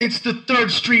It's the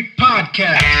Third Street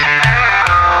Podcast.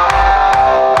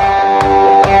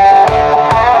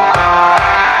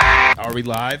 Are we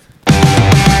live?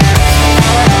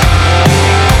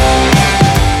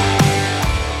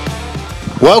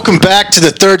 Welcome back to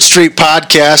the Third Street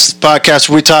Podcast, the podcast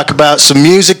where we talk about some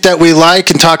music that we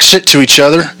like and talk shit to each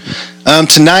other.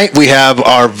 Tonight we have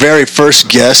our very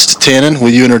first guest. Tannen, will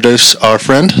you introduce our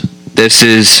friend? This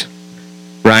is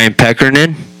Ryan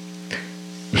Pehkonen.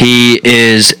 He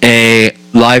is a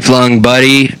lifelong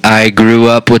buddy. I grew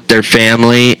up with their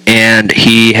family, and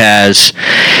he has,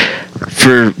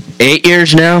 for 8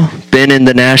 years now, been in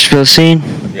the Nashville scene.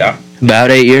 Yeah.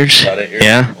 About 8 years.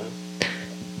 Yeah.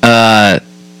 8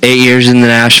 years in the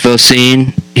Nashville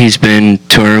scene. He's been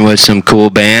touring with some cool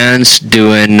bands,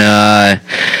 doing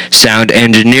sound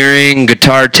engineering,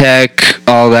 guitar tech,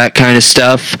 all that kind of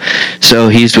stuff. So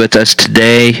he's with us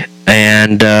today,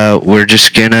 and we're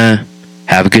just gonna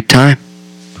have a good time.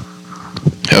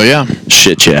 Hell yeah.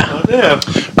 Shit, yeah.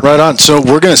 Right on. So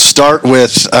we're going to start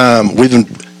with, we've been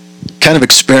kind of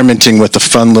experimenting with a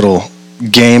fun little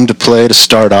game to play to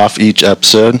start off each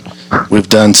episode. We've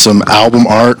done some album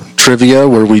art trivia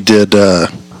where we did,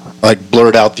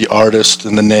 blurred out the artist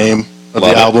and the name of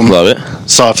the album. Love it.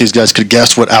 Saw if these guys could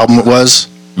guess what album it was.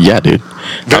 Yeah, dude.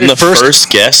 I'm the first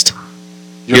guest.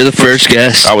 You're the first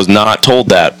guest. I was not told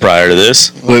that prior to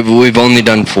this. We've only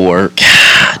done 4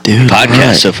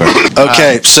 podcasts so far.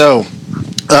 Okay, so,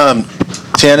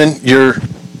 Tannen, you're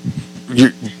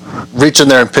reach in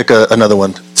there and pick another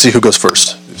one. See who goes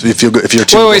first. If you're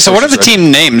team. Wait. So what are the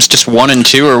team names? Just 1 and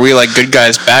 2? Or are we like good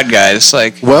guys, bad guys?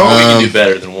 Like, well, we can do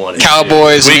better than 1.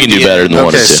 Cowboys. We can do better than 1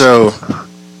 and 2. Okay, so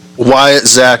Wyatt,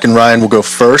 Zach, and Ryan will go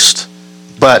first.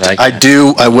 But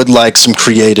I would like some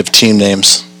creative team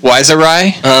names.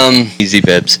 Wiserai? Easy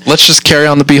bibs. Let's just carry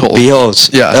on the Behold. Beholds.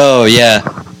 Yeah. Oh, yeah.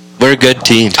 We're a good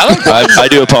team. I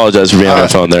do apologize for being on my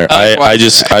phone there.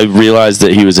 I realized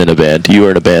that he was in a band. You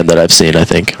were in a band that I've seen, I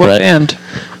think. What right? band?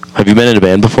 Have you been in a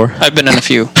band before? I've been in a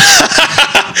few.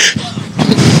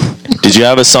 Did you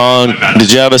have a song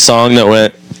that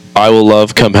went, I Will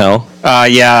Love Come Hell?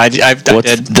 Yeah, I What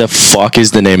did. the fuck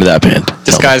is the name of that band?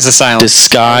 Disguise the Silence.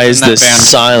 Disguise the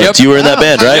Silence. Yep. You were in that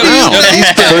band, right?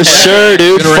 For sure,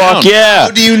 dude. Fuck yeah.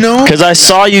 How do you know? Because I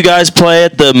saw you guys play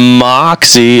at the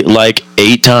Moxie like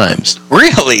 8 times.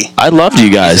 Really? I loved you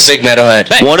guys. Big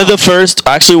metalhead. One of the first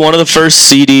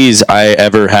CDs I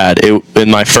ever had.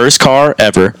 In my first car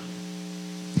ever.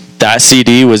 That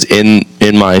CD was in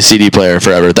my CD player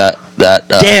forever. That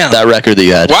record that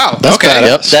you had. Wow. Okay.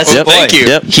 Yep. Thank you.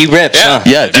 Yep. He rips, huh?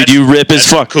 Yeah, dude, you rip as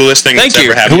fuck. Coolest thing Thank that's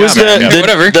you. ever happened. Who was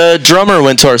whatever. the drummer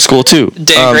went to our school too?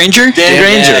 Dan Granger? Dan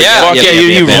Granger. Yeah. Fuck yeah,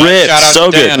 you ripped Shout out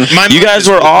so to Dan. good. You guys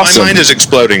were awesome. My mind is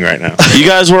exploding right now. You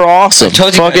guys were awesome. I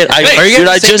told you Fuck guys. it. Are you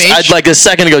guys the same age? I like a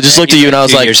second ago just looked at you and I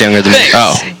was 2 like, years younger than me.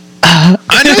 oh.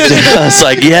 I know this. I was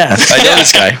like, yeah, I know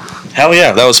this guy. Hell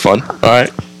yeah, that was fun. All right.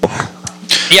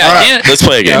 Yeah. All right. Dan- Let's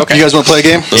play a game. Yeah, okay. You guys want to play a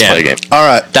game? Let's play a game. All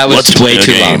right. That was Let's play way a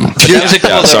too game. long. That was a good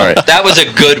Yeah, sorry. That was a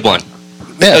good one.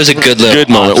 That was a good little Good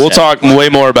moment. We'll talk way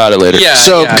more about it later. Yeah.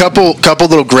 So couple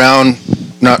little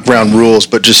not ground rules,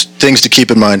 but just things to keep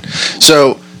in mind.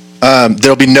 So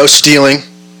there'll be no stealing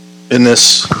in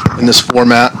this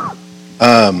format,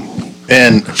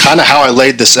 and kind of how I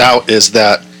laid this out is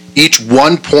that each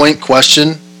 1-point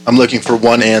question I'm looking for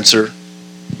 1 answer,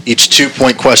 each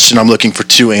 2-point question I'm looking for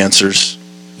 2 answers,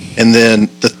 and then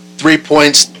the 3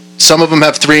 points. Some of them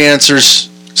have 3 answers.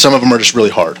 Some of them are just really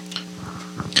hard.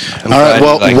 All right,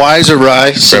 well, Wise or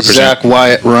Rye, so Zach,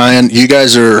 Wyatt, Ryan, you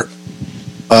guys are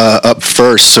up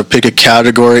first, so pick a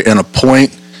category and a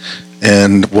point,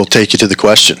 and we'll take you to the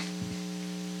question.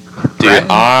 Dude,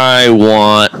 I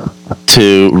want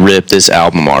to rip this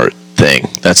album art thing.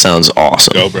 That sounds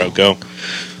awesome. Go, bro, go.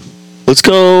 Let's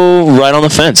go right on the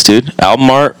fence, dude. Album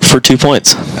art for 2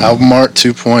 points. Album art,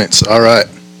 2 points. All right.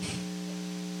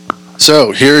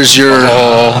 So here's your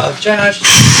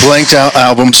blanked out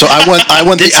album. So I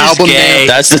want the album name.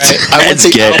 That's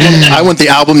I want the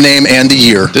album name and the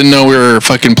year. Didn't know we were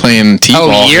fucking playing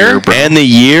T-ball year? here, bro. And the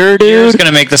year, I dude. was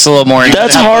gonna make this a little more.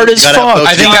 That's hard as fuck.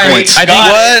 I think No.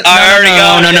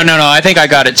 I think I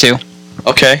got it too.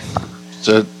 Okay.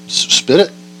 So spit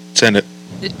it. Send it.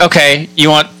 Okay. You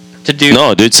want to do?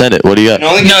 No, dude, send it. What do you got?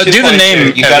 No, do the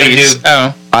name. You gotta do.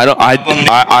 Oh. I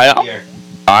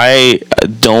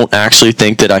don't actually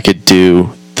think that I could do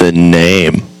the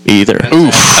name either.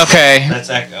 Oof. Okay.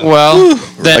 Well,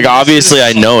 then Like obviously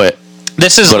I know it.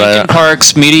 this is but Linkin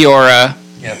Park's Meteora.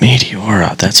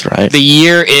 Meteora, that's right. The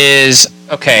year is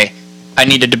okay. I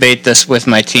need to debate this with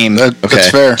my team. That's Okay.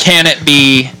 fair. Can it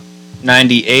be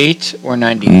 98 or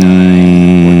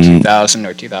 99? 2000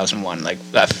 or 2001. Like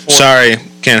that. Sorry,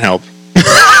 can't help.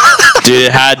 Dude,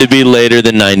 it had to be later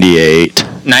than 98.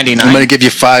 99. I'm going to give you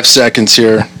 5 seconds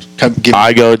here.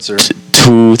 I go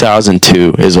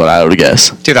 2002 is what I would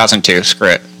guess. 2002. Screw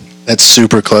it. That's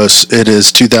super close. It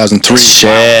is 2003.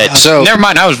 Shit. So, Never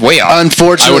mind. I was way off. I would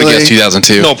unfortunately, have guessed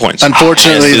 2002. No points.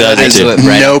 unfortunately, Yeah, that is 2002.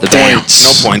 Right no off the bat. points.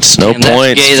 No points. No Damn, that's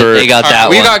points gay that for they got that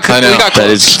we one. got I know.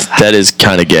 close. that is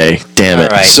kind of gay. Damn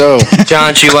it. All right. So,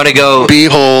 John, you want to go?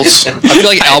 B-holes. I feel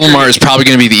like album art is probably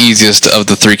going to be the easiest of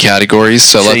the 3 categories.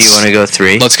 So, So you want to go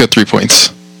 3? let's go 3 points.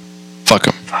 Fuck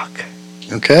them. Fuck.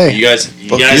 Okay. You guys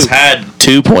had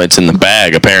 2 points in the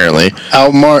bag apparently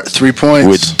Album art, 3 points.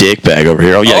 with dick bag over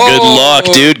here. Oh yeah, good luck,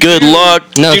 dude. Good luck.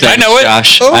 No, Dude, I thanks, know it.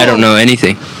 Josh. Oh. I don't know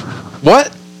anything.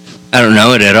 What? I don't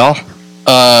know it at all.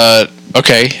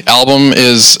 Okay. Album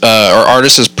is, or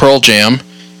artist is Pearl Jam.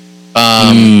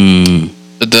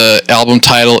 The album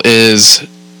title is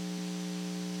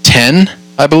 10,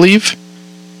 I believe.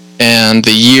 And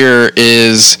the year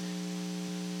is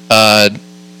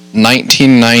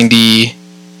 1990.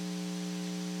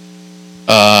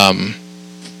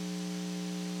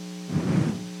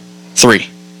 Three.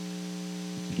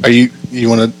 Are you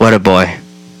want to, What a boy.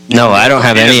 No, I don't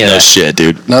have any of No that. shit,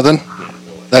 dude. nothing?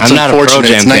 That's I'm not a Pearl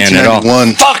unfortunate. It's Jam fan at all.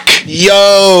 1991. Fuck.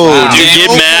 Yo, dude,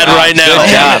 get mad right now. Good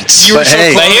job. But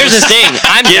hey, But here's the thing.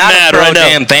 I'm Get not mad a Pearl right now.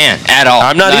 Jam fan at all.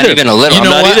 I'm not either. even a little. You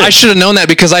know not what? either. I should have known that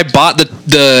because I bought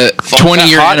the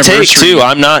 20-year Hot anniversary take too.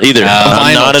 I'm not either.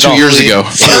 I'm vinyl not at 2 all. years ago.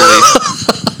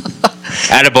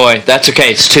 Attaboy. That's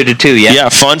okay. It's 2-2. Yeah. Yeah,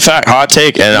 fun fact, hot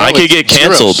take, and I could get it's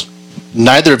canceled. zeros.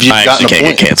 Neither of you I have gotten actually a can't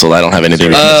point. get canceled. I don't have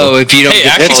anything to cancel. Oh, if you don't. Hey,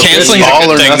 get actually, close. canceling is all a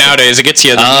or good thing nothing. nowadays. It gets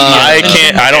you. I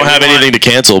can't. I don't have anything to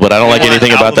cancel, but I don't like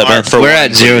anything about that band. We're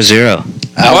at 0-0.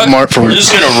 Album art for We're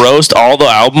just gonna roast all the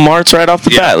album arts right off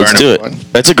the bat. Let's do it.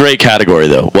 That's a great category,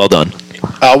 though. Well done.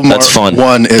 album That's art fun.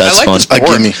 1 is That's fun. a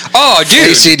gimme. Oh, dude.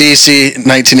 AC/DC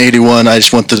 1981. I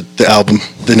just want the album,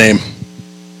 the name.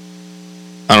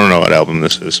 I don't know what album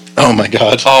this is. Oh my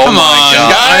god. Come on,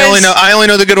 guys. I only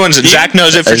know the good ones, and Zach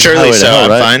knows it for That's surely, how it so is, I'm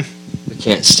right? fine. We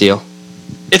can't steal.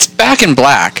 It's Back in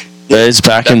Black. That is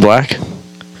Back in Black.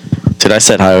 Did I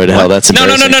said Highway to Hell? That's No.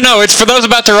 embarrassing. It's For Those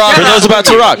About to Rock. For those about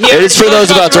to rock. It is for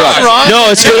those about to rock. No,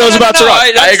 it's for those about to rock.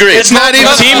 I agree. It's not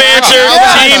even Team answer.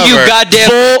 Team. You goddamn.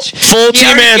 Full team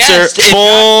already answer. guessed. It's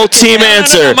Full team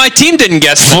answer. My team didn't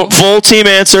guess. Full team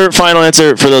answer. Final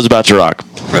answer for those about to rock.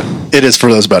 It is for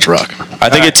those about to rock. I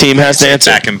think a team has to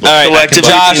answer. Back in All right. Collective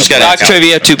Josh, rock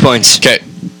trivia, 2 points. Okay.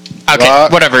 Okay,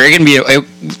 Rock. whatever. You're gonna be.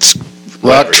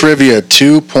 Rock trivia,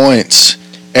 2 points.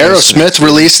 Aerosmith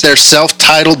released their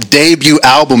self-titled debut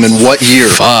album in what year?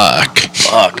 Fuck.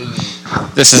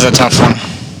 This is a tough one.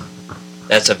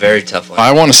 That's a very tough one.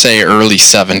 I want to say early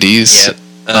 70s. Yep.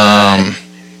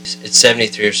 It's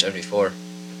 73 or 74.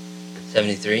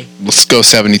 73? Let's go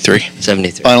 73.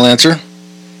 73. Final answer?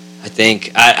 I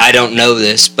think. I don't know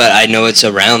this, but I know it's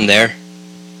around there.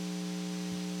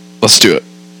 Let's do it.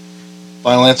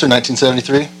 Final answer,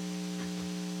 1973?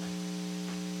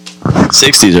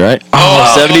 60s, right?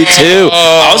 Oh, 72.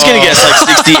 I was going to guess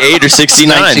like 68 or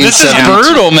 69. This is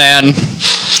brutal, man.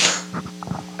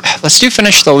 Let's do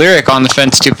Finish the Lyric on the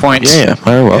fence, 2 points. Yeah,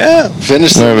 very well. Yeah.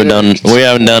 Finish We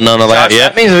haven't done none of that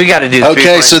yet. That means we got to do 3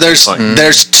 Okay, points, so 3 there's points.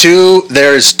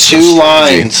 there's two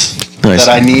lines Nice. that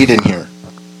I need in here.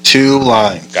 2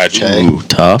 lines. Gotcha. Okay. Ooh,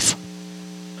 tough.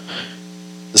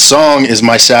 The song is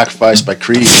My Sacrifice by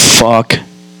Creed. Fuck.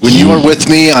 When you are with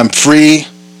me, I'm free.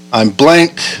 I'm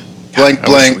blank, blank, I wish we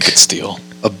blank. could steal.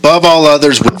 Above all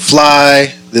others will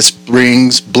fly. This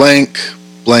brings blank,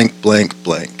 blank, blank,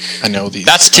 blank. I know these.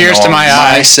 That's Tears to My My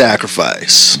Eyes.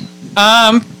 Sacrifice.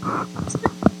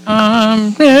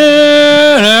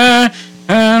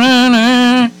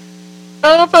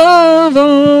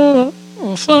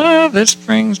 This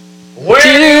brings. There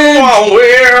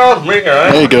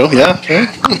you go. Yeah. Okay.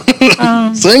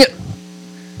 Sing it.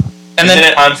 And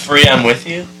then I'm free, I'm with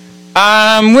you?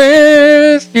 I'm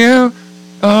with you.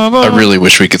 I really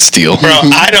wish we could steal. Bro,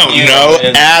 I don't know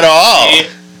at all.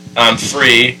 I'm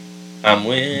free, I'm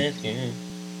with you.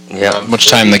 Yeah. How much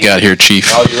time they got here, Chief?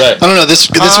 Oh, you're right. I don't know. This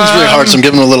one's really hard, so I'm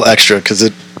giving it a little extra because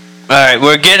it. All right,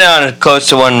 we're getting on close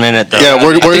to 1 minute, though. Yeah,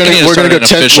 we're think we need to gonna start go an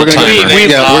 10. official We're gonna timer. go.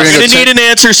 Yeah, we're You're gonna gonna go need an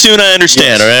answer soon, I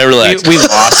understand. All right, relax. We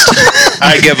lost.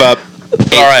 I give up.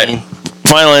 All right.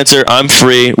 Final answer, I'm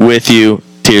free, with you,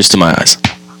 Tears to My Eyes.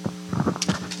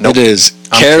 It is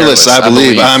I'm careless. I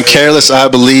believe. I'm careless. I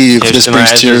believe. Tears This to My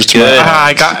brings Eyes tears is to my good. eyes.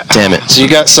 I got. Damn it. So you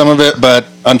got some of it, but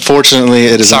unfortunately,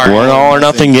 it is. Sorry. We're an all or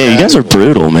nothing game. You guys are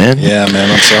brutal, man. Yeah,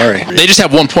 man. I'm sorry. They just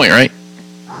have 1 point, right?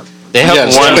 They have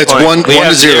Yes, one it's point. 1 We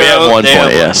have 0. We have 1 They have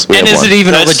point. Yes. We And have is one. it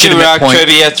even a Let's do legitimate rock point?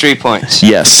 trivia 3 points.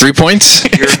 Yes. 3 points.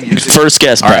 First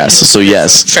guess pass. So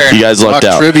yes, Fair. you guys lucked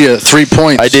Rock out. trivia, 3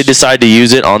 points. I did decide to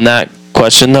use it on that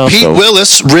question though. Pete so.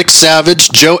 Willis, Rick Savage,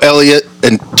 Joe Elliott,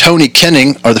 and Tony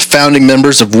Kenning are the founding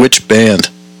members of which band?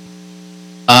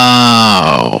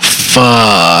 Oh,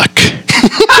 fuck.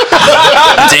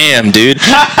 Damn, dude.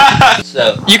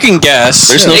 So You can guess.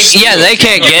 There's no. they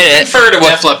can't get it. Refer to what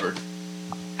Def Leppard.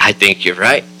 I think you're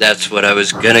right. That's what I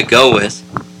was gonna go with.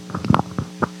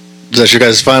 Is that your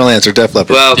guys' final answer, Def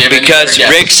Leppard? Well, Do you have any because other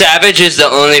guesses? Rick Savage is the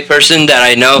only person that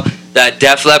I know that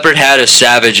Def Leppard had a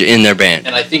Savage in their band.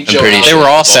 And I think I'm pretty They sure. were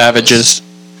all savages.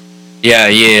 Yeah,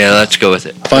 let's go with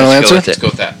it. Final Let's answer? Go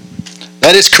with it. that.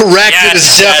 That is correct. Yes, it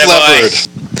is Def attaboy. Leppard.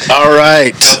 All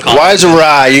right. Wise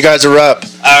Awry, you guys are up.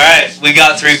 All right, we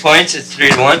got 3 points. It's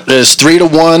 3-1. It is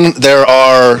 3-1. There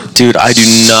are Dude, I do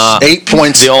not. 8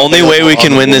 points. The only way we available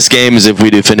can on win the this game is if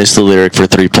we do finish the lyric for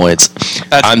 3 points.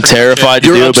 That's I'm pretty terrified to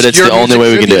board. do it, but it's the Obscure only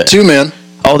way we music can do trivia it. Too, man.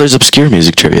 Oh, there's obscure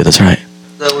music trivia. That's right.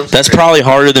 That's probably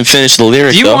harder than finish the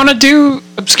lyric. Do you though. want to do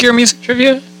obscure music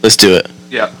trivia? Let's do it.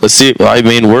 Yeah. Let's see. I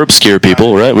mean, we're obscure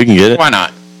people, right? We can get it. Why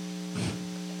not?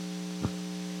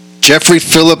 Jeffrey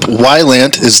Philip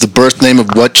Wylant is the birth name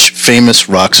of which famous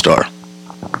rock star?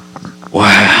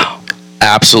 Wow.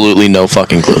 Absolutely no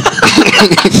fucking clue.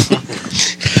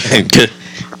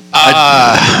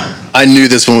 I knew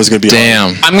this one was going to be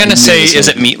hard. Damn. I'm gonna say, is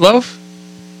it Meatloaf?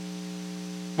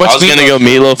 What's I was gonna go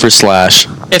Meatloaf or Slash.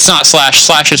 It's not Slash.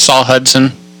 Slash is Saul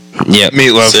Hudson. Yeah,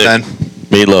 Meatloaf, Sick. then.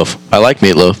 Meatloaf. I like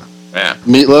Meatloaf. Yeah.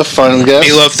 Meatloaf, final guess?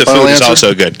 Meatloaf, the Final food is answer?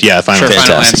 also good. Yeah, final Sure. answer.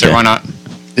 Final Fantastic, answer. yeah. Why not?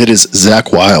 It is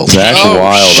Zach Wilde. Zach Wild.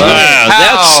 Wow,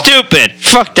 that's How? stupid.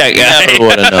 Fuck that guy. Never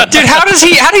would have known. Dude, how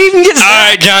do you even get All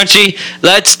right, John-Chi,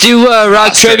 let's do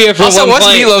rock trivia for Also, 1 what's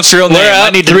point. Meatloaf's real name? We're I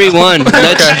up need to know. 3-1.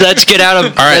 Let's get out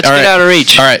of right, let's all get right. out of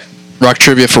reach. All right. Rock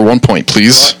trivia for 1 point,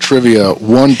 please. Trivia,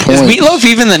 1 point. Is Meatloaf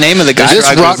even the name of the guy?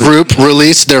 This rock group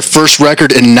released their first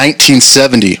record in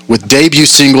 1970 with debut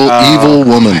single Evil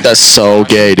Woman. That's so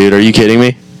gay, dude. Are you kidding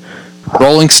me?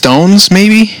 Rolling Stones,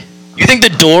 maybe? You think the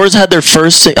Doors had their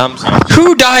first?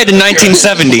 Who died in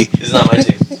 1970? It's not my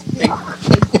team.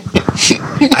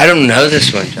 I don't know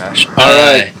this one, Josh. All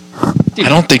right. I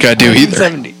don't think I do either.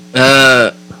 1970.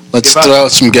 Let's throw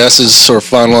out some guesses or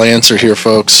final answer here,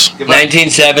 folks.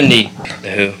 1970.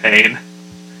 The Who. Pain.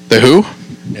 The Who?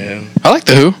 The Who. I like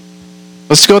The Who.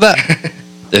 Let's go with that.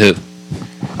 The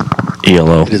Who.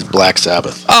 ELO. It is Black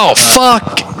Sabbath. Oh,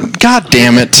 fuck. God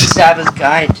damn it. Sabbath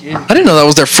guy too. I didn't know that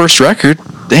was their first record.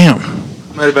 Damn.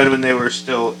 Might have been when they were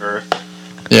still Earth.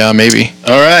 Yeah, maybe.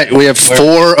 All right, we have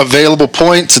 4 available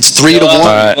points. It's 3-1.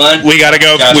 right. We gotta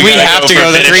go. We have to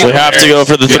go the three- We have to go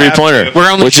for the We have 3-pointer, to. We're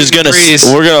only which is shooting gonna threes.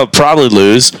 we're gonna probably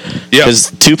lose Yep.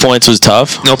 because 2 points was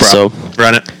tough. No problem. So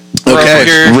Run it.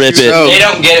 Okay, rip it. So- They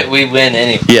don't get it, we win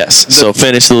anyway. Yes. So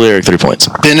finish the lyric 3 points.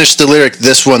 finish the lyric.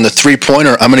 This one, the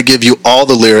 3-pointer. I'm going to give you all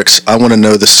the lyrics. I want to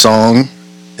know the song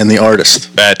and the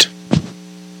artist. Bet.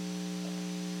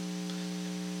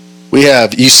 We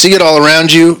have You See It All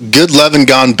Around You, Good Lovin'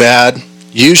 Gone Bad.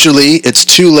 Usually it's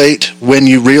too late when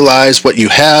you realize what you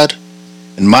had.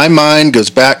 And my mind goes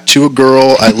back to a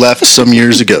girl I left some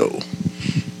years ago.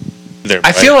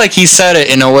 I feel like he said it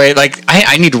in a way like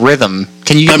I need rhythm.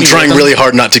 Can you? Give I'm me trying rhythm? really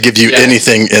hard not to give you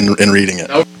anything in reading it.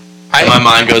 My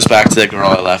mind goes back to the girl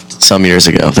I left some years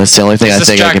ago. That's the only thing Is I this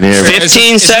think I can hear. 15 is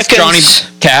this seconds. Johnny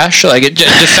Cash. Like it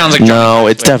just sounds like. No,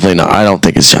 it's definitely not. I don't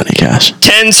think it's Johnny Cash.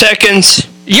 10 seconds.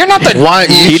 You're not the. Why?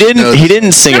 He didn't. He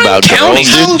didn't sing You're about not counting.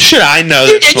 girls, dude. How should I know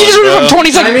You this just one, went bro? from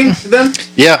 20 seconds.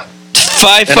 Yeah,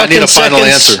 5 and I fucking need a final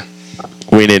seconds. answer.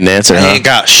 We need an answer, I huh? ain't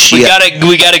got shit.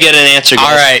 We gotta get an answer. Guys.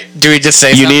 All right. Do we just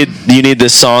say You something? need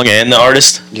this song and the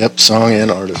artist. Yep, song and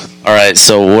artist. All right,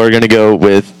 so we're gonna go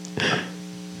with.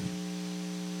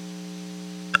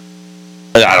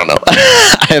 I don't know.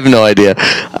 I have no idea.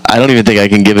 I don't even think I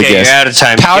can give a Okay, you're guess. out of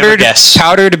time.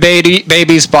 Powdered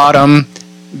baby's bottom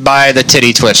by the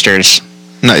Titty Twisters.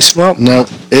 Nice. Well, no,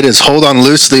 it is Hold On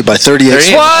Loosely by 38.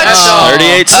 What?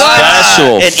 38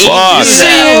 special. and Fuck.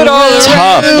 See it all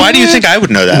Tough. Why do you think I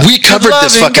would know that? We covered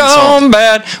this Loving fucking song. gone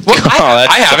bad. Well,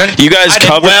 I haven't. You guys I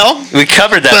didn't- covered. Well, We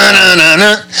covered that.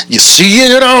 Ba-na-na-na. You see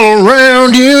it all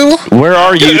around you. Where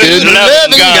are you, dude?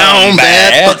 Loving gone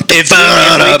bad. if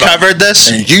we covered this,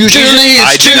 And usually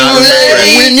I it's do too not remember late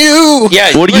it. when you.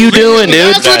 Yeah. What are you doing,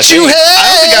 dude? That's what you had.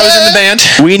 I don't think I was in the band.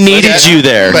 We needed you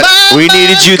there. We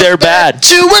needed you there bad.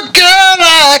 To a girl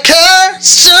like her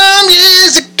some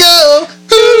years ago.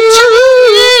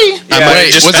 Ooh. I might have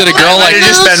Wait, just was it a girl I might like have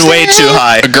just been way too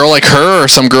high? a girl like her or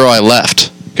some girl I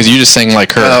left? Because you just sang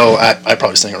like her. Oh, I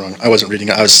probably sang it wrong. I wasn't reading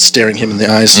it. I was staring him in the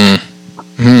eyes.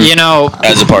 You know,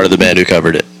 As a part of the band who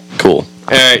covered it. Cool.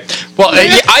 All right. well,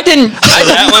 I didn't.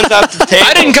 That one's off the table.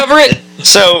 I didn't cover it.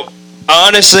 So,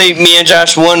 honestly, me and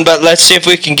Josh won, but let's see if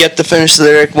we can get the finished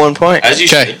lyric 1 point. As you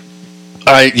Okay.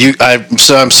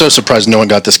 I'm so surprised no one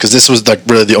got this because this was like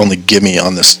really the only gimme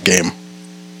on this game.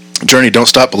 Journey, don't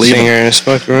stop believing. Singer in a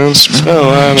smoky room. Smell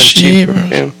I'm a cheap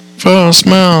perfume. For a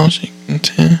smile, she can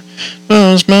tell.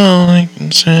 For a smile, she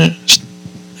can share.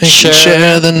 They can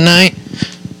share the night.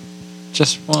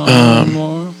 Just one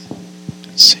more.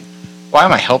 Let's see. Why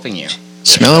am I helping you?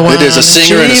 Smell of wine. It is a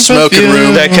singer in a smoking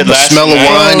room. That could The last smell of a night.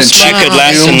 wine and She cheap could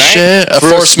last a perfume. night. Share a For a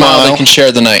for a smile, smile. they can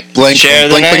share the night. Blink, Share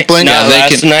the blink, night. blink, blink. Not they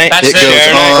last can- night. That's It it. goes Share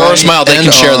the on. night. For a smile, they and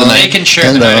can share the on. They night. can share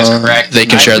the night is correct. They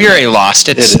can share We the already lost.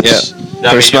 It's It is.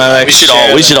 For smile, I We should can share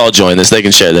all we the should all join this. They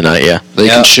can share the night. Yeah. They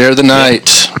can share the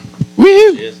night.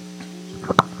 Woo!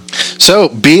 So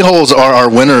B-holes are our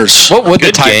winners. What would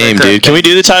Good the game, tiebreaker? dude. Can we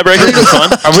do the tiebreaker for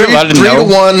fun? Are we allowed to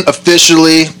 3-1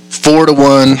 officially.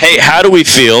 4-1. Hey, how do we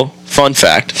feel? Fun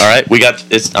fact. All right,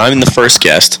 I'm the first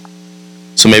guest,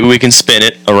 so maybe we can spin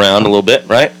it around a little bit,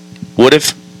 right? What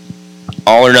if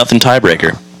all or nothing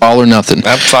tiebreaker? All or nothing.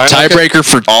 I'm fine. Tiebreaker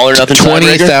for All or nothing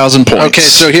 20,000 points. Okay,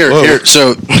 so here.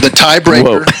 So the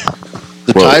tiebreaker.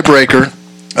 The Whoa.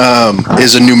 tiebreaker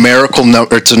is a numerical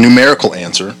number. It's a numerical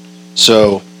answer.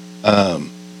 So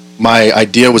my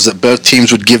idea was that both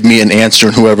teams would give me an answer,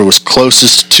 and whoever was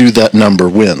closest to that number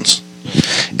wins.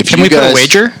 If Can you we put guys- a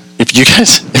wager? If you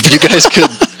guys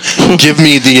could give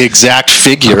me the exact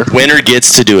figure, Winner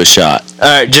gets to do a shot, All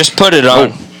right, just put it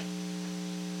on.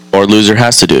 or loser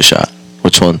has to do a shot.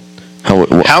 Which one?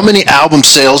 how many album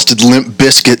sales did Limp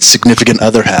Bizkit's significant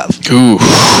other have? Ooh.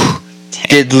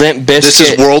 Did Limp This is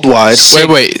Bizkit? worldwide.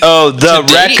 Wait. Oh, the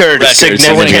Today? record Record, significant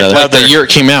significant Like other. the year it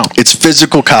came out. It's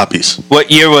physical copies. What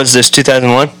year was this?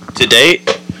 2001. to date?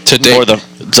 To date. Or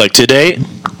it's like to date?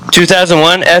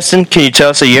 2001. Eston, can you tell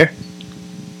us a year?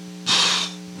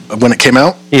 When it came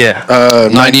out? Yeah.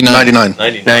 99.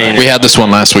 99. We had this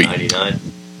one last week, 99.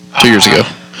 2 years ago.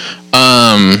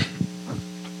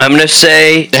 I'm gonna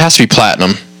say It has to be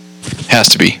platinum. Has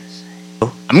to be.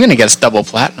 I'm gonna guess double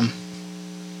platinum.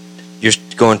 you're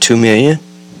going 2 million.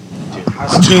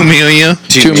 2 million.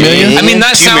 2 million? I mean,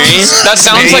 that 2 million?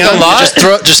 sounds like a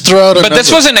lot. Just throw out a But this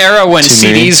number. was an era when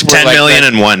CDs were 10 like million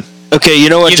that. and 1. Okay, you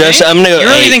know what, You Josh? think? I'm gonna go You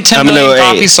really 8. think 10 I'm gonna million go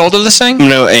 8. copies sold of this thing? I'm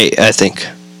gonna go 8. I think.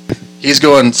 He's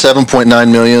going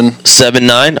 7.9 million.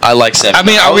 7-9. I like 7. I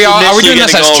mean, are we doing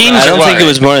this as teams? I or don't what? think it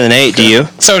was more than 8. Do you?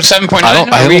 So 7.9. I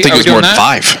don't think it was more than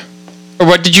 5. Or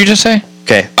what did you just say?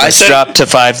 Okay, I let's said- drop to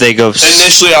 5. They go.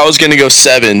 Initially, I was going to go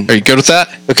 7. Are you good with that?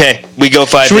 Okay, we go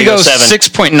 5. Should we They go go 7.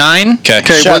 6.9? Okay.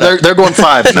 Okay, well, they're going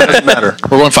 5. It doesn't matter.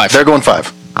 We're going 5. They're going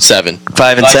 5. 7.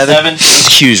 5 and Like 7. 7?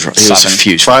 Huge. It was 7.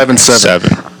 huge. 5 and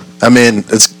 7. I mean,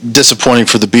 it's disappointing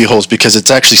for the B-holes because it's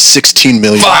actually 16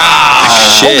 million.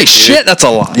 Holy shit, that's a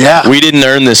lot. Yeah. We didn't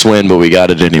earn this win, but we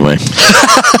got it anyway.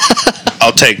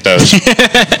 I'll take those.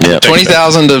 Yeah.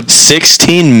 20,000 to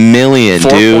 16 million,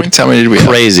 4 dude. points? How many did we have?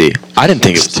 Crazy. I didn't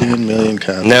think it was. 16 million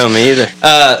copies. No, me either.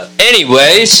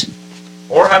 Anyways,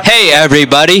 hey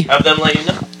everybody, Have them let you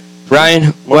know. Ryan,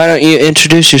 why don't you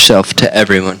introduce yourself to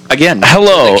everyone? Again.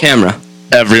 Hello, The camera.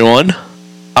 everyone.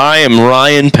 I am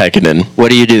Ryan Pehkonen. What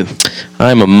do you do?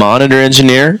 I'm a monitor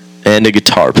engineer and a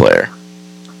guitar player.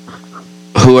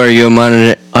 Who are you a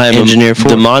monitor I am engineer for?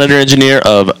 the monitor engineer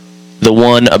of the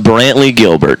one Brantley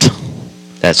Gilbert.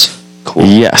 That's cool.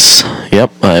 Yes.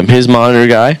 Yep. I am his monitor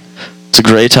guy. It's a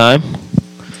great time.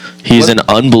 He's an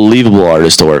unbelievable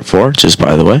artist to work for, just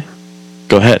by the way.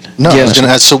 Go ahead. No, I was Yes. going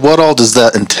to ask, so what all does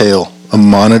that entail? A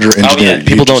monitor engineer?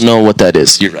 People don't know what that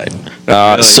is. You're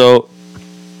right. So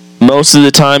most of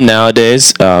the time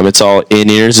nowadays, it's all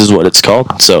in-ears is what it's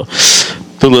called. So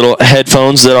the little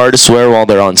headphones that artists wear while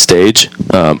they're on stage,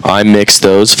 I mix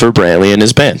those for Brantley and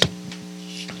his band.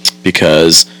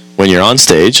 Because when you're on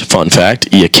stage, fun fact,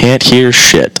 you can't hear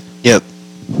shit. Yep.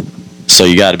 So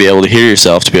you got to be able to hear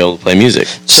yourself to be able to play music.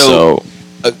 So-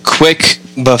 Quick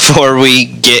before we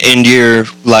get into your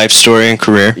life story and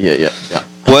career, yeah.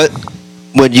 what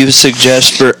would you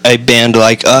suggest for a band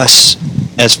like us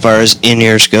as far as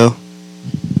in-ears go?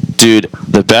 Dude,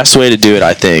 the best way to do it,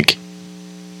 I think,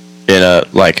 in a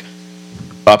like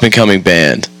up and coming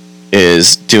band,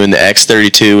 is doing the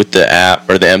X32 with the app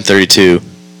or the M32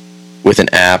 with an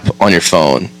app on your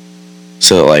phone,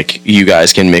 so like you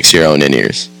guys can mix your own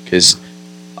in-ears. Because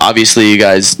obviously, you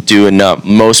guys do enough.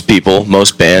 Most people,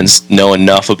 most bands know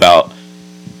enough about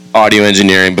audio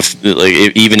engineering, like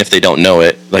even if they don't know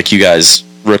it. Like you guys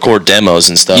record demos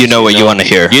and stuff. You know what you want to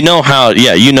hear. You know how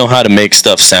to make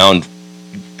stuff sound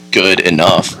good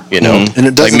enough, you know. And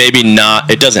it doesn't, like maybe not.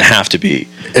 It doesn't have to be.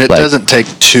 It doesn't take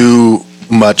too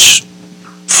much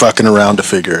fucking around to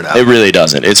figure it out. It really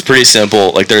doesn't. It's pretty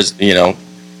simple. Like there's, you know,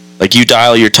 like you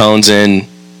dial your tones in,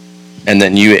 and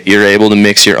then you're able to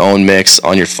mix your own mix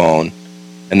on your phone,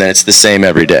 and then it's the same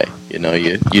every day. You know,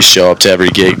 you show up to every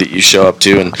gig that you show up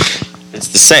to, and it's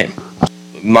the same.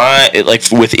 Like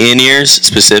with in-ears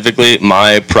specifically,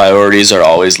 my priorities are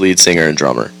always lead singer and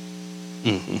drummer.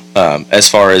 As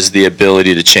far as the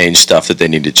ability to change stuff that they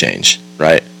need to change,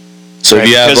 right? So if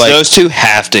you have because those two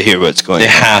have to hear what's going on. They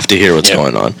have to hear what's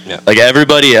going on. Yeah. Like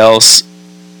everybody else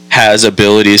has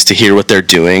abilities to hear what they're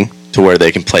doing to where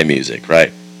they can play music,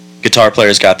 right? Guitar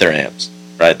players got their amps,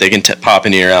 right? They can pop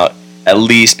an ear out, at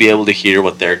least be able to hear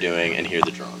what they're doing and hear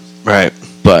the drums. Right.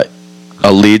 But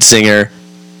a lead singer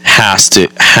has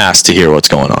to hear what's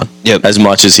going on. Yep. As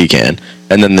much as he can.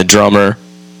 And then the drummer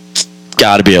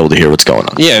got to be able to hear what's going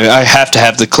on. Yeah, I have to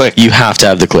have the click. You have to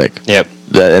have the click. Yep.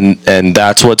 And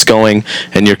that's what's going,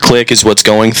 and your click is what's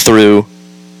going through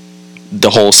the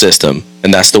whole system,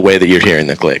 and that's the way that you're hearing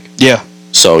the click. Yeah.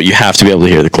 So you have to be able to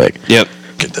hear the click. Yep.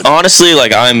 Honestly,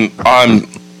 like I'm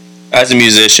as a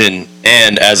musician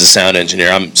and as a sound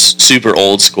engineer, I'm super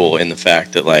old school in the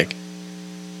fact that like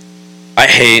I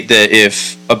hate that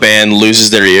if a band loses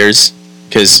their ears,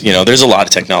 because you know there's a lot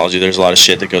of technology, there's a lot of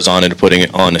shit that goes on into putting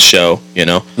it on a show, you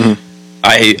know. Mm-hmm.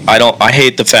 I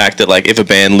hate the fact that like if a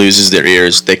band loses their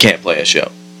ears, they can't play a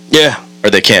show. Yeah.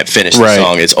 Or they can't finish the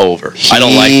song. It's over. I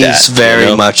don't like that. He's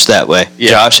very much that way.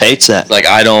 Yeah. Josh hates that. Like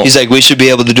I don't. He's like, we should be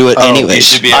able to do it anyways. You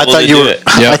should be able to do it.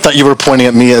 I thought you were pointing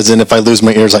at me as in if I lose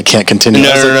my ears, I can't continue.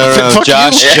 No.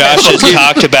 Josh has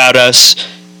talked about us.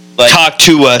 Talk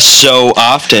to us so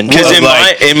often because in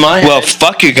my head, well,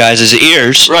 fuck your guys'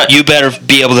 ears. Right. You better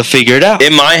be able to figure it out.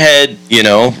 In my head, you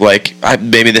know, like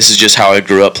maybe this is just how I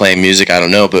grew up playing music. I don't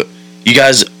know, but you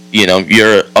guys, you know,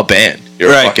 you're a band.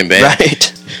 You're a fucking band.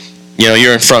 Right. You know,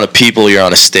 you're in front of people. You're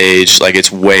on a stage. Like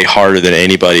it's way harder than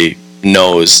anybody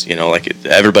knows. You know, like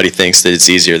everybody thinks that it's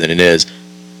easier than it is.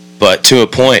 But to a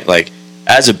point, like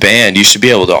as a band, you should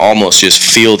be able to almost just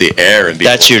feel the air and be.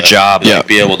 That's your job. Like,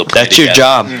 be able to. Play That's your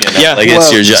job. You know? Yeah. Like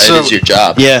it's your job. It is your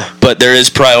job. Yeah. But there is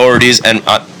priorities, and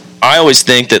I always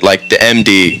think that like the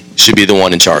MD should be the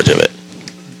one in charge of it.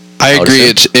 I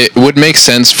agree. It would make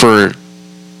sense for,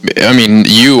 I mean,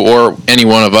 you or any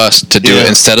one of us to do it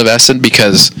instead of Essen,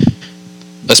 because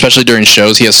especially during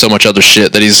shows, he has so much other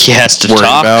shit that he has to worry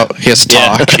about. He has to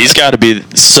talk. He's got to be.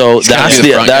 So that's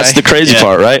the crazy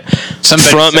part, right?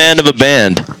 Front man of a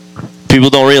band. People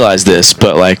don't realize this,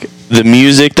 but like the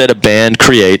music that a band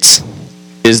creates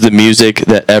is the music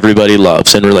that everybody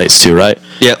loves and relates to, right?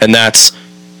 Yeah. And that's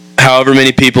however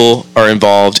many people are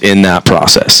involved in that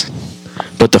process.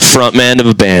 But the front man of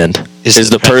a band is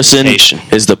the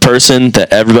person that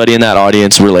everybody in that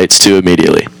audience relates to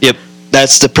immediately. Yep.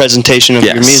 That's the presentation of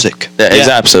your music. It's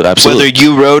absolutely. Whether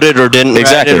you wrote it or didn't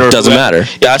write it, or doesn't matter.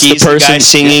 That's he's the person guy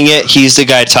singing it. He's the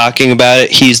guy talking about it.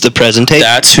 He's the presentation.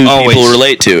 That's who people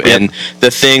relate to. Yep. And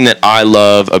the thing that I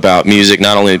love about music,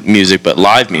 not only music but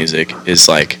live music, is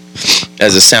like,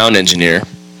 as a sound engineer,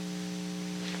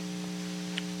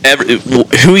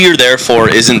 who you're there for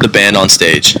isn't the band on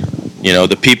stage. You know,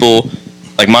 the people,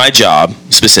 like my job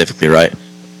specifically, right?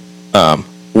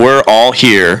 We're all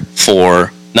here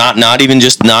for. Not even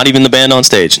the band on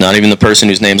stage, not even the person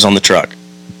whose name's on the truck.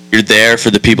 You're there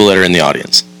for the people that are in the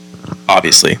audience.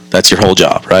 Obviously, that's your whole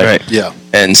job, right? Right. Yeah.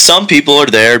 And some people are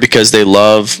there because they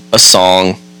love a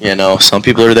song. You know, some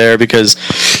people are there because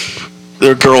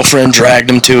their girlfriend dragged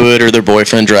them to it or their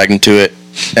boyfriend dragged them to it.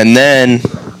 And then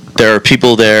there are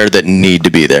people there that need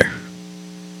to be there.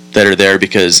 That are there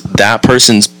because that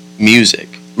person's music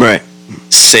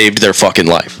saved their fucking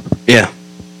life. Yeah.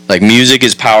 Like music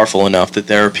is powerful enough that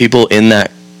there are people in that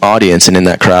audience and in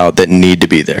that crowd that need to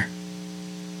be there.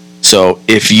 So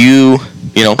if you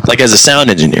know, like as a sound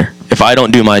engineer, if I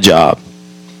don't do my job,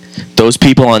 those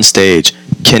people on stage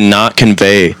cannot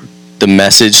convey the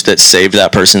message that saved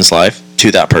that person's life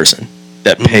to that person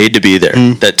that paid to be there,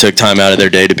 that took time out of their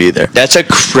day to be there. That's a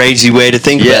crazy way to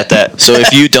think about that. So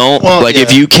if you don't,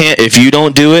 if you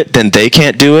don't do it, then they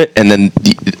can't do it, and then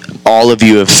all of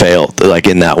you have failed, like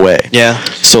in that way. Yeah.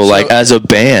 So like as a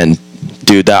band,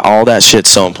 dude, all that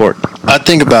shit's so important. I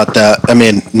think about that. I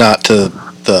mean, not to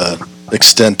the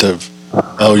extent of,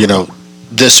 you know,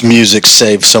 this music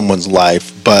saved someone's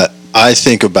life, but I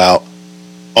think about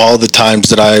all the times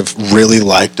that I've really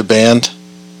liked a band,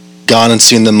 gone and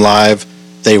seen them live.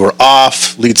 They were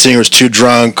off, lead singer was too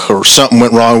drunk, or something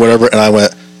went wrong, whatever, and I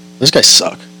went, those guys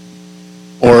suck.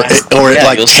 or it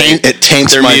like you'll see it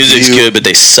taints their my music's view. good, but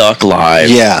they suck live.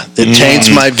 Yeah, it taints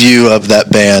my view of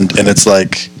that band, and it's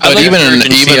like. But like even the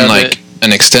urgency of like it.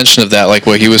 an extension of that, like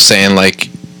what he was saying, like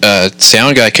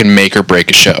sound guy can make or break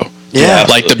a show. Yeah,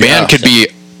 Like the band could be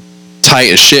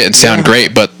tight as shit and sound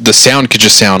great, but the sound could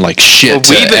just sound like shit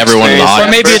to everyone in the Or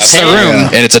audience. maybe it's the room.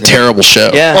 And it's a terrible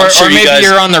show. Yeah. Or maybe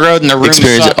you're on the road and the room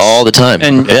Experience sucks. it all the time.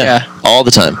 And all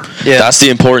the time. Yeah. That's the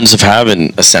importance of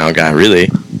having a sound guy, really.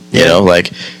 You know,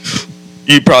 like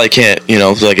you probably can't,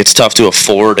 like it's tough to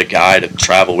afford a guy to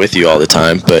travel with you all the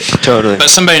time, but Totally. But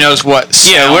somebody knows what.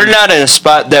 Yeah, sound- we're not in a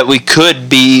spot that we could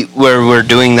be where we're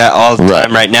doing that all the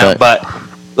time right now. right. But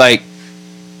like,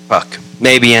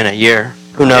 maybe in a year,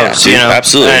 who knows? dude,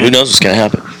 absolutely. And- Who knows what's gonna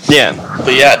happen? Yeah,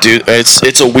 But yeah, dude,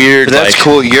 it's a weird. but that's like,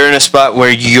 cool. You're in a spot where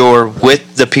you're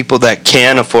with the people that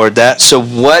can afford that. So,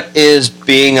 what is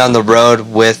being on the road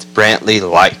with Brantley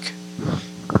like?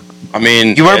 I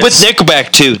mean, You were with it's-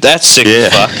 Nickelback too. That's sick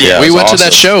as fuck. Yeah, We it's went to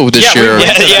that awesome. show this year.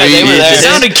 they were there. It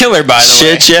sounded killer, by the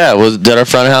way. Shit, yeah. Did our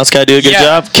front of house guy do a good Yeah.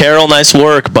 job? Carol, nice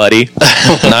work, buddy.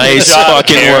 Nice job,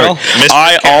 fucking Carol. work.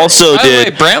 I also By the way,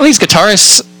 did. Brantley's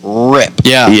guitarists rip.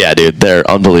 Yeah. Yeah, dude, they're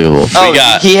unbelievable. Oh, we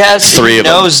got he has three of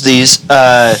them. knows these. 3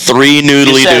 noodly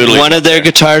You said doodly. one of their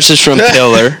guitars is from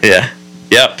Pillar. Yeah.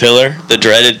 Yeah, Pillar, the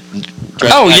dreaded.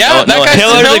 Oh, yeah? That guy's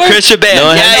Pillar, from the Christian band.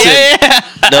 Noah yeah.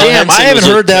 Damn, I haven't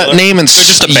heard that name in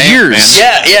just a band, years.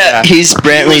 man. Yeah. He's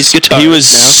Brantley's guitar. He was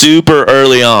super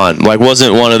early on. Like,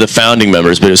 wasn't one of the founding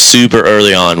members, but it was super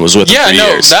early on. Was with him Yeah, for no,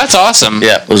 years. that's awesome.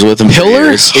 Yeah, was with him for Pillar?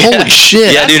 years. Holy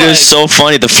shit. Yeah, dude, it was so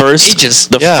funny. The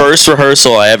first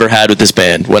rehearsal I ever had with this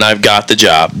band, when I got the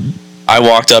job, I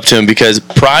walked up to him because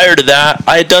prior to that,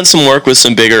 I had done some work with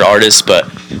some bigger artists, but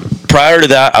prior to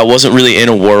that, I wasn't really in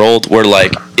a world where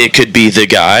like it could be the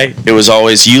guy. It was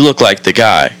always, you look like the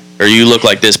guy, or you look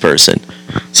like this person.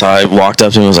 So I walked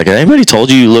up to him and was like, anybody told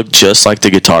you look just like the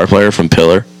guitar player from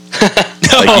Pillar?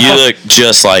 Like, you look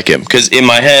just like him. Because in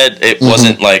my head, it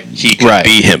wasn't like he could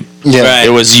be him. Yeah. Right.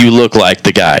 It was, you look like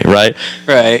the guy, right?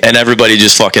 Right. And everybody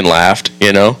just fucking laughed,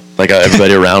 Like,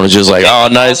 everybody around was just like, oh,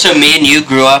 nice. So me and you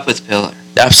grew up with Pillar.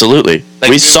 Absolutely.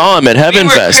 We saw him at Heaven We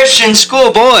were Fest. Christian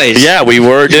school boys. Yeah, we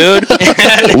were, dude.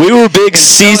 We were big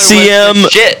CCM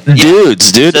shit.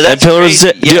 dudes, dude. So And that's Pillar was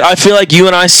crazy. it. Dude, I feel like you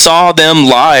and I saw them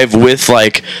live with,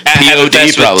 like, POD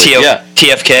probably. Yeah.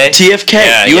 TFK. TFK.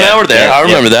 Yeah, You and yeah, I were there. yeah, I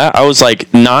remember that. I was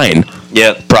like 9.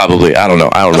 Yep. Probably. I don't know.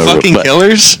 I don't remember. Fucking but-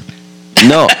 killers?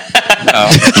 No.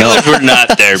 Killers were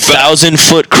not there. But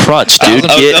 1,000-foot crutch, dude.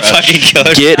 the fucking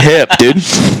killers. Get hip, dude.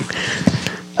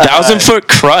 1,000-foot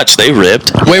crutch. They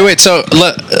ripped. Wait. So,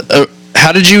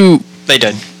 how did you? They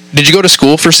did. Did you go to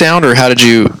school for sound, or how did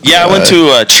you? Yeah, I went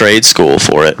to a trade school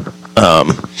for it.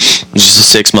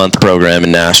 Just a 6-month program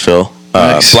in Nashville.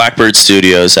 Nice. Blackbird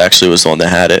Studios actually was the one that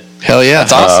had it. Hell yeah,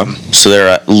 That's awesome. So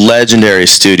they're a legendary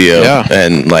studio, Yeah.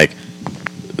 and like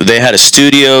they had a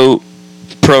studio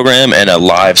program and a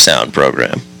live sound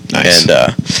program. Nice. And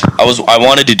I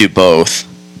wanted to do both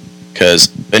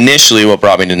because initially what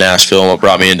brought me to Nashville and what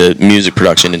brought me into music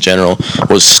production in general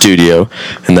was studio,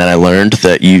 and then I learned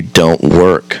that you don't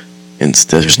work and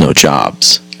there's no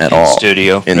jobs at all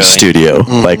studio, in really? studio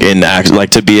like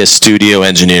to be a studio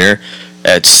engineer.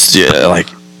 It's like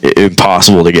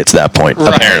impossible to get to that point.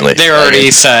 Apparently, They're already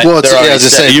set. Well, it's, They're yeah, already as I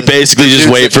set. say, You basically the just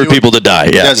dudes wait that for do people to die.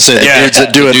 Yeah, as I say, the dudes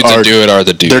that do it dudes that do it are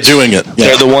the dudes. they're doing it. Yeah.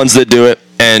 they're the ones that do it.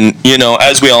 And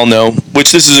as we all know,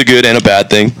 which this is a good and a bad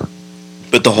thing,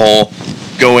 but the whole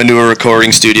go into a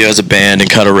recording studio as a band and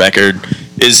cut a record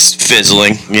is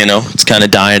fizzling. It's kind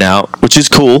of dying out, which is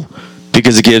cool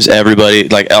because it gives everybody,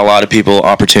 like a lot of people,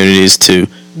 opportunities to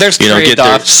There's get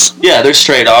trade-offs. there's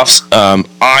trade-offs.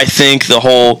 I think the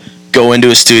whole go into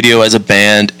a studio as a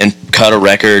band and cut a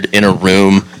record in a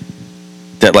room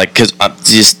that because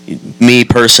just me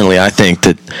personally, I think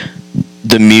that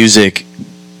the music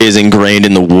is ingrained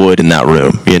in the wood in that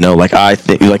room. I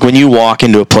think when you walk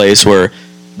into a place where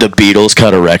the Beatles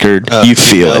cut a record, you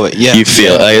feel it. Yeah. You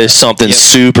feel it. Like, there's something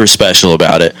super special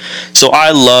about it. So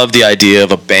I love the idea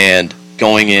of a band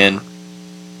going in,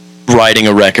 writing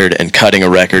a record and cutting a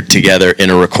record together in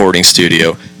a recording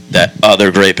studio that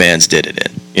other great bands did it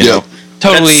in.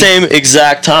 Totally. At the same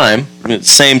exact time,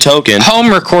 same token.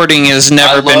 Home recording has I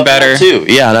never been love that better. too.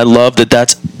 Yeah, and I love that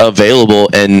that's available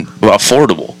and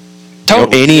affordable.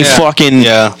 Totally. Any Yeah. fucking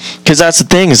because that's the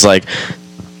thing is like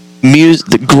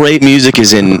the great music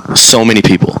is in so many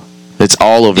people. It's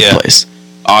all over the place.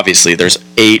 Obviously, there's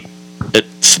 8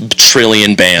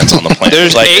 trillion bands on the planet.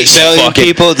 There's like, 8 billion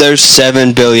people. There's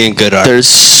 7 billion good artists. There's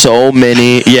so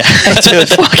many. Yeah,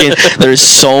 dude, there's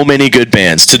so many good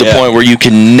bands to the point where you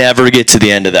can never get to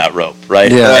the end of that rope,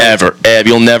 right? Yeah. Ever.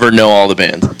 You'll never know all the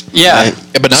bands. Yeah. Yeah,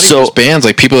 but not even just bands,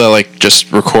 like people that like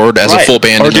just record as a full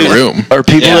band in the room. Or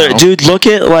people that, dude, look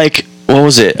at like, what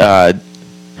was it?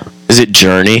 Is it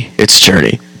Journey? It's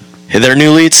Journey. Their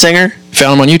new lead singer.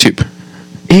 Found him on YouTube.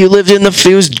 He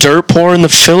was dirt poor in the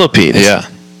Philippines. Yeah.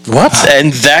 What?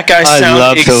 And that guy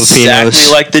sounds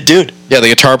exactly like the dude. Yeah, the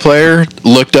guitar player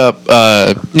looked up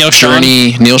Neil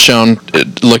Schon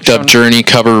looked up Journey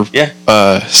cover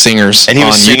singers and he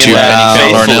was on YouTube.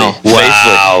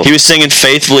 Wow. He was singing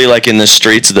faithfully like in the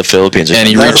streets of the Philippines. And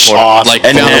he reached found a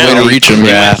way to reach him. He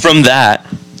went from that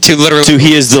to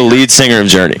he is the lead singer of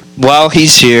Journey. While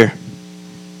he's here,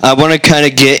 I want to kind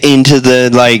of get into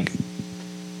the like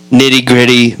nitty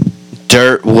gritty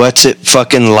dirt. What's it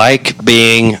fucking like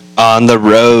being on the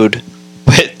road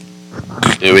with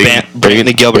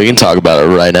Brantley Gilbert? We can talk about it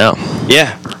right now.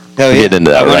 Yeah. Get into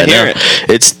that right now.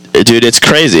 It. It's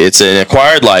crazy. It's an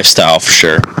acquired lifestyle for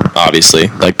sure. Obviously,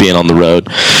 like being on the road.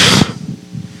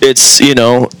 It's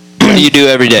what do you do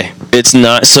every day? It's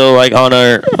not so like on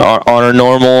our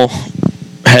normal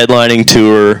headlining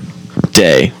tour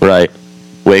day, right?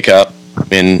 Wake up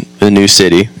in the new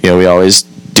city. We always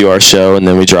do our show and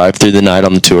then we drive through the night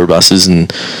on the tour buses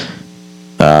and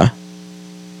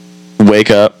wake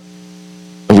up.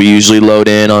 We usually load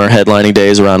in on our headlining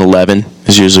days around 11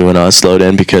 is usually when us load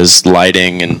in because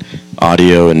lighting and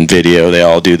audio and video, they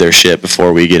all do their shit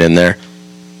before we get in there.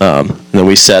 And then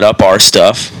we set up our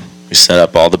stuff. We set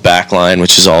up all the backline,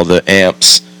 which is all the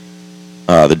amps,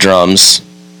 the drums,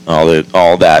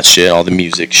 all that shit, all the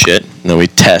music shit. And then we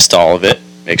test all of it,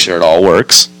 make sure it all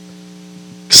works.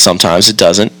 Because sometimes it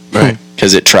doesn't. Right.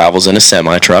 Because it travels in a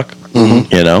semi-truck,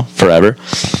 forever.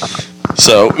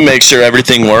 So make sure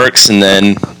everything works. And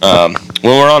then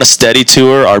when we're on a steady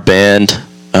tour, our band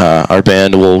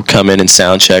will come in and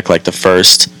sound check like the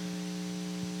first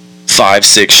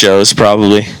 5-6 shows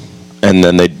probably. And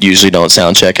then they usually don't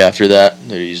sound check after that.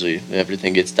 They're usually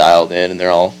everything gets dialed in and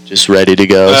they're all just ready to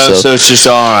go. So it's just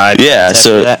all right. Yeah.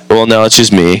 No, it's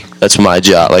just me. That's my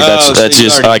job. Like that's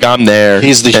just like I'm there.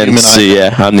 He's the human iPad.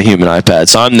 Yeah, I'm the human iPad.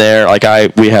 So I'm there. Like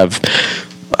we have,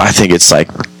 I think it's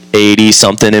like 80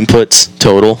 something inputs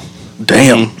total.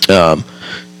 Damn.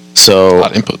 So a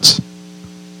lot of inputs.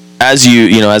 As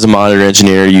as a monitor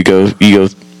engineer, you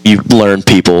learn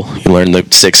people. You learn the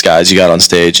 6 guys you got on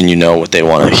stage, and you know what they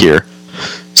want to hear.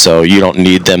 So you don't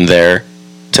need them there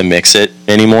to mix it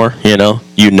anymore. You know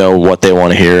what they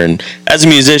want to hear. And as a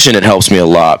musician, it helps me a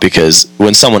lot because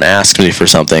when someone asks me for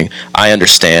something, I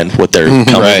understand what they're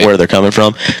where they're coming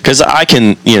from. Because I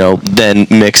can, then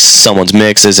mix someone's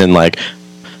mix. As in, like,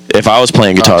 if I was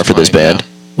playing guitar for this band,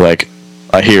 like,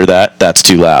 I hear that's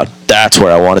too loud. That's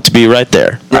where I want it to be right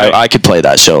there. Right. I could play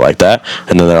that show like that.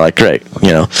 And then they're like, great,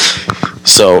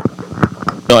 So,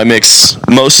 I mix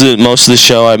most of the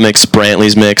show. I mix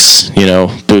Brantley's mix,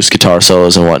 boost guitar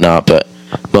solos and whatnot. But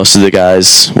most of the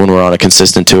guys, when we're on a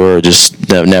consistent tour, just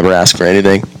never ask for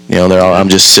anything. I'm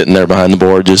just sitting there behind the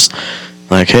board, just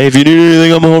like, hey, if you need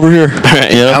anything, I'm over here.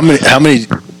 Right. How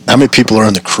many people are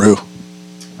in the crew?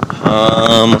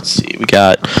 Let's see. We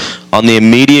got on the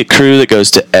immediate crew that goes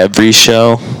to every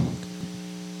show.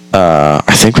 I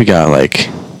think we got like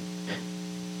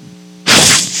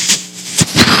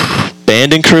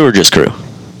band and crew or just crew?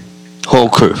 Whole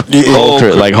crew. Whole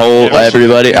crew. Like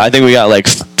everybody. I think we got like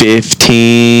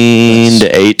 15 to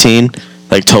 18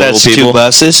 like total That's people. 2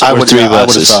 buses or 3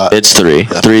 buses? It's 3.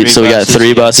 Yeah. 3. So we got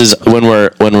 3 buses when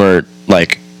we're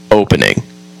like opening.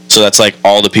 So that's like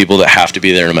all the people that have to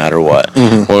be there no matter what.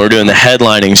 Mm-hmm. When we're doing the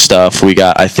headlining stuff, we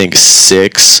got I think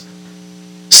 6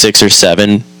 or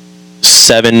 7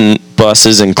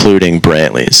 buses including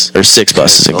Brantley's, or 6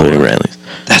 buses including Brantley's.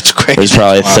 That's great. There's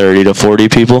probably 30 to 40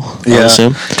 people. I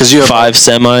assume. Because you have 5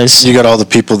 semis. You got all the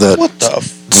people that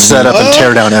set up and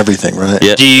tear down everything, right?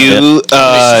 Yeah. Do you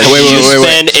wait.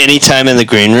 spend any time in the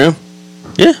green room?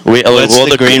 Yeah,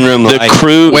 the green room. The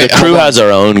crew has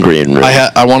our own green room.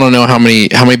 I want to know how many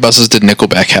buses did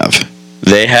Nickelback have?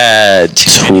 They had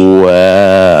 12,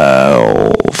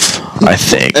 I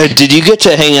think. Did you get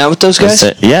to hang out with those guys?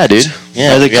 Yeah, dude.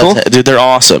 Yeah, are they cool? Dude, they're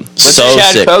awesome. What's so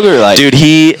Chad sick. Kroger like? Dude,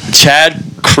 Chad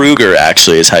Kruger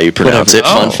actually is how you pronounce it.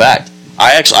 Fun fact.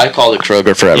 I called it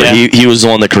Kroger forever. Yeah. He was the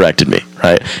one that corrected me,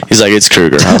 right? He's like, it's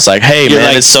Kruger. I was like, hey,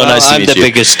 man, it's so nice to meet you. I'm the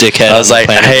biggest dickhead. I was like,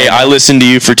 hey, I listened to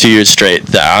you for 2 years straight.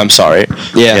 I'm sorry.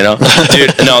 Yeah. You know?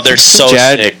 Dude, no, they're so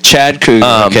sick. Chad Kruger.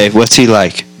 Okay, what's he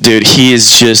like? Dude, he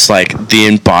is just like the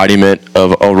embodiment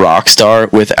of a rock star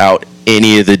without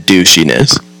any of the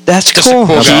douchiness. That's cool.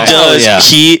 He does.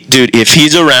 Dude, if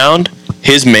he's around,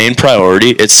 his main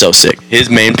priority, it's so sick. His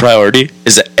main priority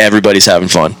is that everybody's having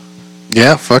fun.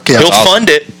 Yeah, fuck yeah. He'll fund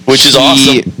it, which is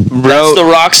awesome. That's the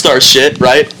rock star shit,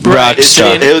 right?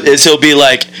 He'll be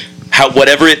like,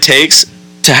 whatever it takes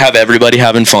to have everybody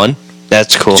having fun.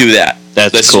 That's cool. Do that.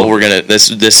 That's cool. What we're gonna. This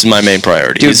is my main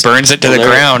priority. Dude burns it to the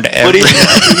ground.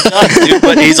 But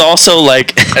but he's also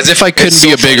like, as if I couldn't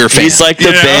be a bigger fan. He's like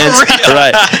the band's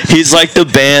right. He's like the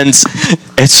band's.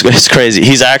 It's crazy.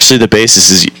 He's actually the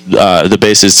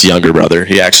bassist's younger brother.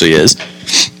 He actually is,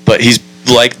 but he's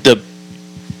like the.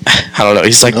 I don't know.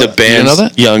 He's like the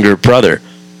band's younger brother,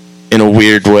 in a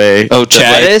weird way. Oh,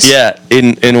 Chad is? Yeah,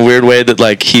 in a weird way that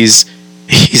like he's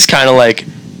kind of like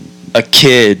a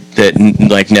kid that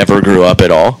like never grew up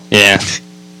at all. Yeah.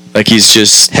 Like he's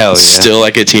just still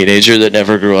like a teenager that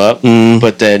never grew up,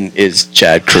 but then is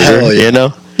Chad Kruger, you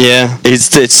know? Yeah.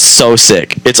 It's so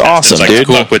sick. It's awesome, dude.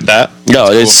 Cool with that.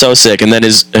 No, it's so sick. And then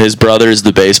his brother is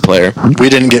the bass player. We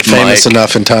didn't get famous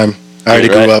enough in time. I already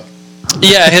grew up.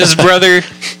 Yeah, his brother.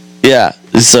 Yeah,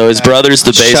 so his brother's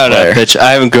the bass player. Up, bitch.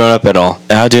 I haven't grown up at all.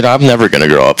 Oh, dude, I'm never gonna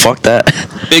grow up. Fuck that.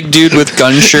 Big dude with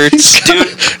gun shirts. Dude,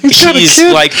 he's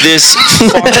like this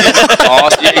fucking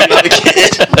awesome. Yeah, you have a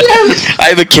kid? I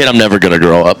have a kid. I'm never gonna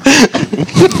grow up.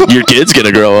 Your kid's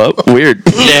gonna grow up. Weird.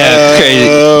 Yeah,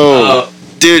 crazy.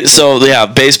 Dude, so yeah,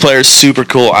 bass player's super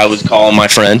cool. I would call him my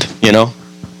friend, you know,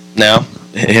 now.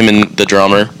 Him and the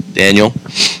drummer, Daniel,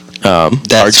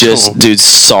 are just, dude,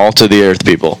 salt of the earth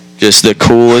people. Just the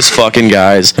coolest fucking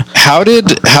guys. How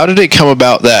did it come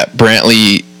about that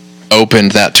Brantley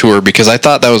opened that tour? Because I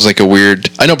thought that was like a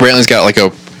weird. I know Brantley's got like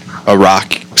a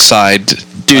rock side.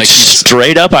 Dude, like,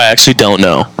 straight up, I actually don't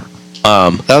know.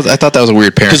 I thought that was a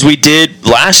weird pairing. Because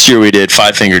last year we did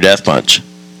Five Finger Death Punch,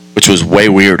 which was way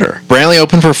weirder. Brantley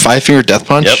opened for Five Finger Death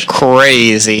Punch? Yep.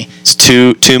 Crazy. It's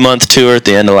 2-month tour at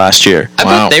the end of last year. I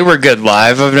bet they were good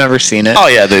live. I've never seen it. Oh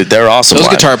yeah, they're awesome. Those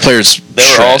live. guitar players.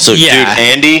 They were also dude.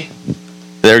 Andy,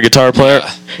 their guitar player.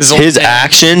 His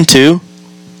action too.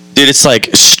 Dude, it's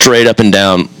like straight up and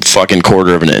down, fucking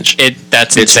quarter of an inch.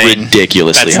 That's it's insane.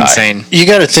 Ridiculously That's high. insane. You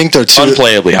got to think though too.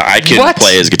 Unplayably high. I couldn't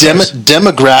play his guitar.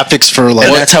 Demographics for like.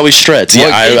 And that's how he shreds.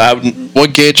 Yeah,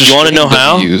 what gauge? You want to know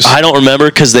how? I don't remember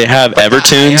because they have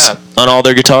Evertunes on all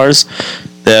their guitars.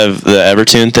 They have the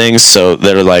Evertune things, so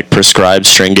they're like prescribed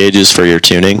string gauges for your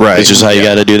tuning. Right. Which is how you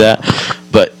got to do that.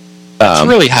 But it's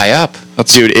really high up.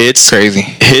 Dude, it's crazy.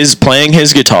 His playing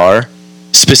his guitar,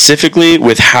 specifically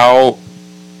with how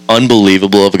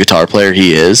unbelievable of a guitar player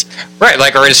he is. Right,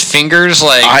 like are his fingers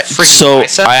like freaking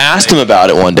biceps? I asked him about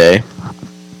it one day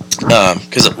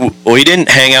because we didn't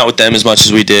hang out with them as much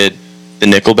as we did the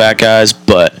Nickelback guys,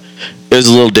 but it was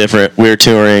a little different. We were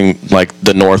touring like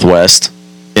the Northwest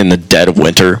in the dead of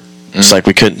winter. It's like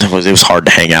we couldn't. It was hard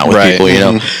to hang out with people, you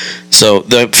know. So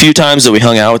the few times that we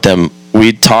hung out with them,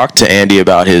 we talked to Andy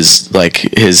about his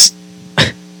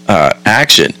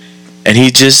action, and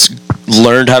he just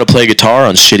learned how to play guitar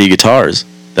on shitty guitars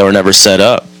that were never set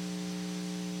up.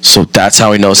 So that's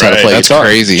how he knows how to play guitar.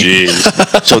 That's crazy.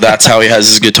 So that's how he has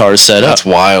his guitars set up. That's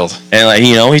wild. And like,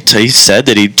 you know, he said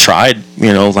that he tried,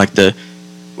 you know, like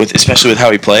especially with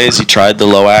how he plays, he tried the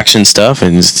low action stuff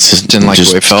and just didn't like the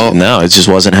way it felt. No, it just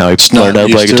wasn't how he learned how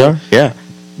to play guitar. Yeah.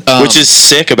 Which is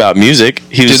sick about music.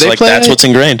 He was like, that's what's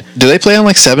ingrained. Do they play on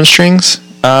like 7 strings?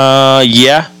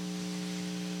 Yeah.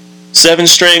 7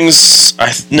 strings.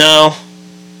 No,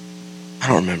 I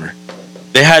don't remember.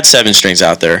 They had 7 strings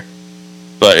out there,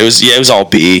 but it was all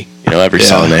B. You know, every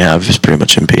song they have is pretty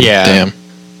much in B. Yeah. Damn.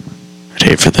 I'd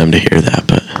hate for them to hear that,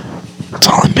 but it's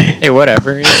all in B. Hey,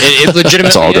 whatever. It legitimately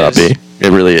it's all drop B.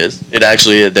 It really is. It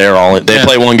actually. They're all. They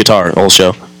play one guitar whole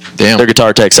show. Damn. Their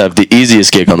guitar techs have the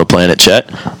easiest gig on the planet, Chet.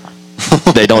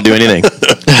 They don't do anything.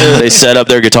 They set up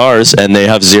their guitars and they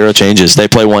have 0 changes. They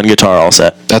play one guitar all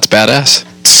set. That's badass.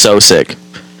 So sick.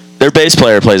 Their bass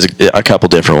player plays a couple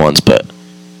different ones, but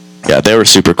yeah, they were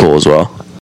super cool as well.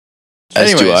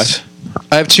 Anyways,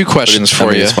 I have 2 questions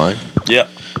for you. It's fine. Yeah.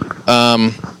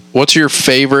 What's your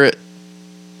favorite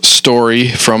story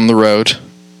from the road?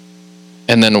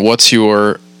 And then what's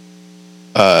your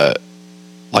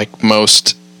like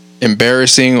most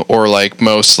embarrassing or like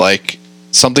most like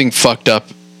something fucked up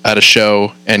at a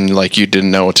show and like you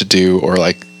didn't know what to do or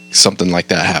like something like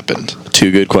that happened?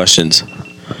 2 good questions.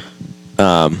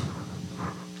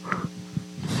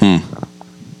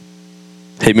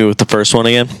 Hit me with the first one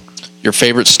again. Your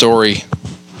favorite story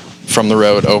from the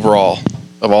road overall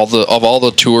of all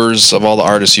the tours, of all the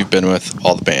artists you've been with,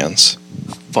 all the bands.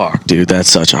 Fuck, dude, that's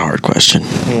such a hard question.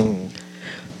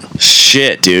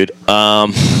 Shit, dude.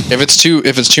 If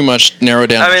it's too much, narrow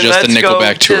down to just the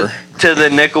Nickelback tour. To the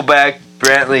Nickelback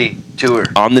Brantley tour.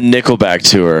 On the Nickelback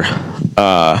tour,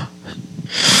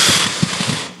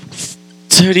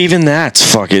 dude, even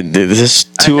that's fucking. This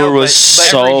tour was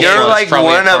so. You're fun. like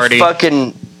one of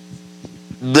fucking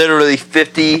literally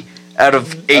 50 out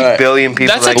of 8 billion people.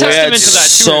 That's a We testament had to that tour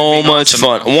so being much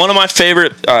awesome. fun. One of my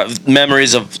favorite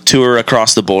memories of tour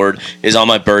across the board is on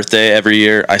my birthday every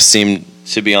year. I seem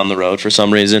to be on the road for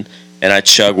some reason, and I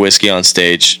chug whiskey on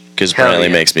stage because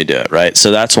Brantley makes me do it, right?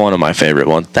 So that's one of my favorite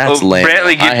ones. That's lame.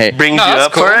 Brantley brings you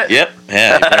up for it? Yep.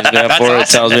 Yeah, he brings me up for it.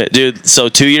 awesome. Tells me, dude, so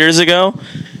 2 years ago,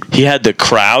 he had the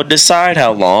crowd decide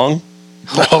how long.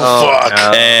 Oh, fuck.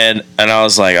 no. And I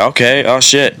was like, okay, oh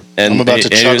shit. And, I'm about to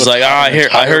and he chug was a like, I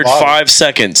entire heard bottle. 5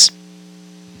 seconds.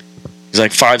 He's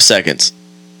like, 5 seconds.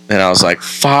 And I was like,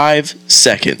 5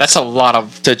 seconds. That's a lot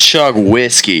of. To chug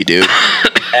whiskey, dude.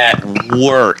 At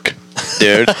work,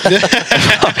 dude.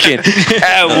 Fucking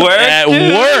at work. At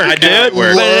work, dude.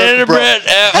 Work, bro.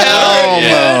 Hell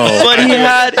no. But he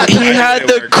had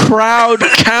the crowd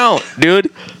count, dude.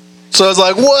 So I was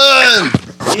like,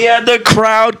 1. He had the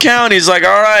crowd count. He's like,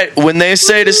 all right, when they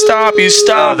say to stop, you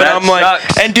stop. And I'm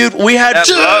like, and dude, we had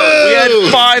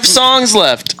 5 songs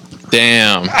left.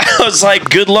 Damn. I was like,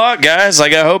 good luck, guys.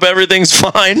 Like, I hope everything's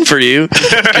fine for you.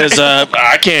 Because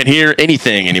I can't hear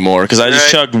anything anymore. Because I just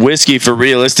chugged whiskey for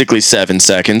realistically 7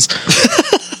 seconds.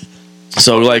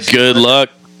 So, like, good luck.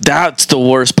 That's the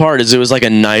worst part is it was like a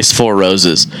nice Four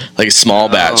Roses. Like a small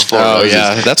batch Four Roses.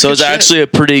 Yeah, that's so good it's shit. actually a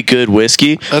pretty good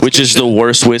whiskey, which is the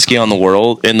worst whiskey in the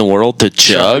world to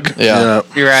chug. Yeah.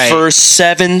 You're right. For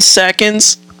 7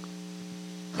 seconds.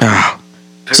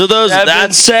 So that's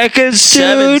 7 seconds,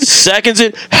 7 dude. seconds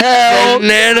in hell.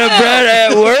 Banana bread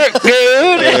at work,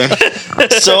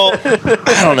 dude. So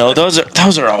I don't know.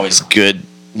 Those are always good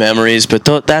memories, but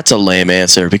that's a lame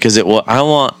answer because I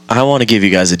want to give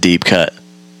you guys a deep cut.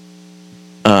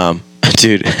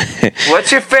 Dude.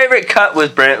 What's your favorite cut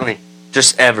with Brantley?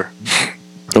 Just ever.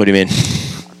 What do you mean?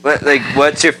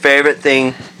 What's your favorite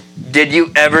thing? Did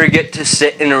you ever get to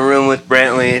sit in a room with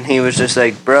Brantley and he was just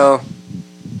like, bro,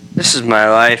 this is my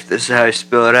life. This is how I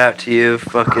spill it out to you.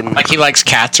 Fucking. Like he likes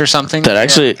cats or something. That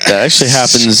actually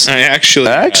happens. That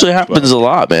actually happens a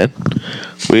lot, man.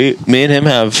 Me and him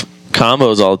have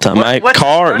combos all the time. What's My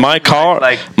car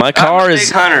I'm a big is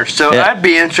hunter, so Yeah. I'd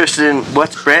be interested in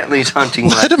what's Brantley's hunting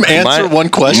like. Let him answer one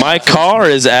question. My car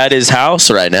is at his house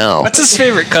right now. What's his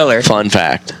favorite color? Fun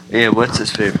fact. Yeah, what's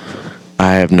his favorite?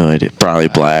 I have no idea. Probably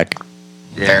black.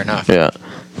 Fair enough. Yeah.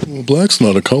 Well, black's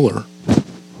not a color.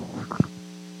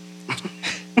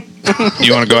 Do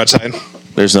you want to go outside?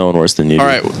 There's no one worse than you. All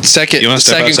dude. right, second You wanna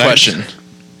step outside? question.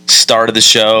 Start of the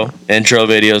show, intro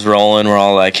videos rolling. We're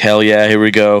all like, hell yeah, here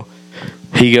we go.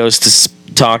 He goes to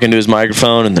talking to his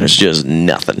microphone, and there's just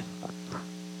nothing.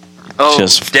 Oh,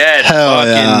 Just dead. Hell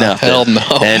Fucking yeah. nothing. Hell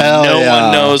no. And Hell no yeah.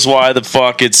 one knows why the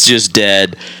fuck it's just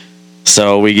dead.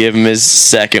 So we give him his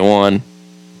second one,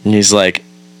 and he's like,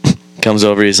 comes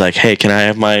over, he's like, hey, can I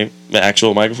have my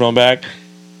actual microphone back?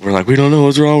 We're like, we don't know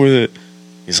what's wrong with it.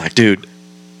 He's like, dude,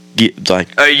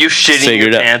 Are you shitting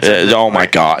figured your out. pants? at this Oh my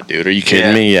point? god, dude, are you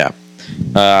kidding me? Yeah.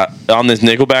 On this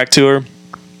Nickelback tour,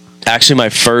 actually my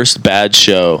first bad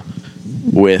show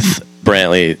with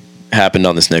Brantley happened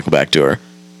on this Nickelback tour.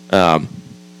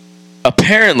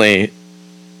 Apparently,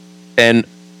 and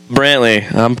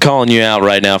Brantley, I'm calling you out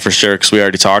right now for sure because we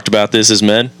already talked about this as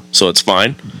men, so it's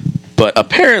fine. But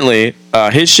apparently,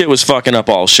 his shit was fucking up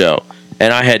all show,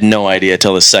 and I had no idea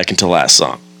till the second to last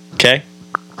song. Okay,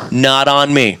 not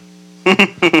on me.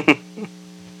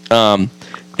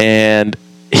 And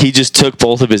he just took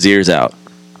both of his ears out,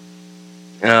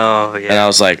 Oh and yeah. I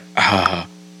was like,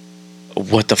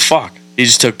 what the fuck? He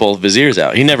just took both of his ears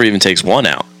out. He never even takes one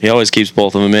out. He always keeps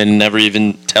both of them in and never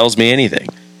even tells me anything.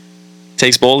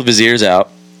 Takes both of his ears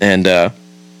out, and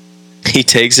he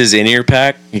takes his in-ear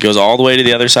pack. He goes all the way to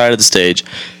the other side of the stage,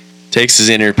 takes his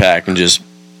in-ear pack, and just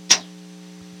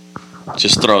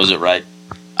throws it right.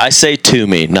 I say to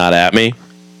me, not at me,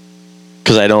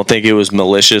 because I don't think it was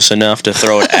malicious enough to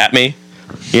throw it at me,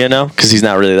 you know, because he's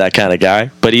not really that kind of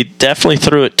guy. But he definitely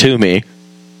threw it to me,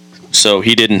 so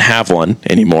he didn't have one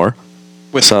anymore.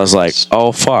 So I was like,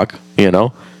 oh, fuck, you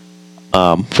know.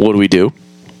 What do?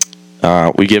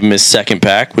 We give him his second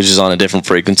pack, which is on a different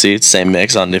frequency. It's the same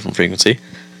mix on a different frequency.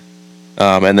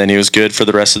 And then he was good for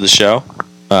the rest of the show.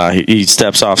 He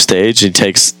steps off stage. He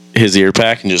takes his ear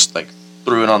pack and just like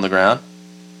threw it on the ground.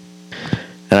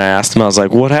 And I asked him, I was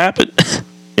like, what happened?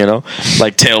 You know,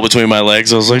 like tail between my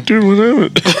legs. I was like, dude, what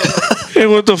happened? Hey,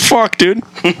 what the fuck, dude?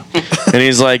 And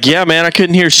he's like, yeah, man, I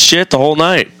couldn't hear shit the whole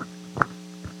night.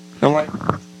 I'm like,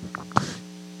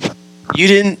 you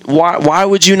didn't, why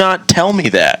would you not tell me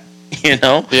that? You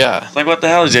know? Yeah. It's like, what the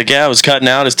hell? He's like, yeah, it was cutting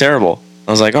out. It's terrible.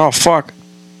 I was like, oh, fuck.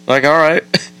 Like, all right.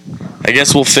 I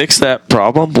guess we'll fix that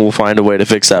problem. We'll find a way to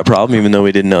fix that problem, even though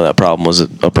we didn't know that problem was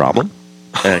a problem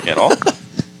at all.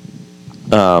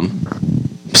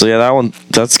 So yeah, that one,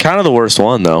 that's kind of the worst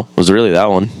one though, was really that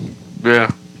one. Yeah.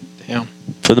 Damn.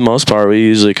 For the most part, we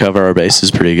usually cover our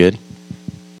bases pretty good.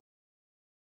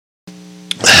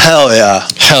 Hell yeah.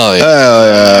 Hell yeah. Hell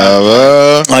yeah,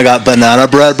 bro. I got banana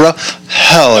bread, bro.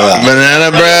 Hell yeah.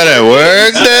 Banana bread at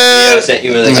work,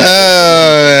 dude.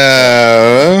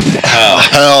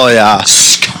 Hell yeah.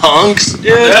 Skunks,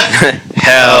 dude.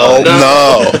 Hell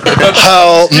no.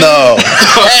 Hell no.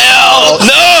 Hell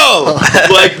no!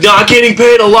 Like not getting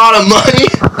paid a lot of money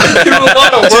to do a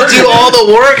lot of work, to do all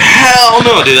the work. Hell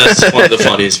no, dude. That's one of the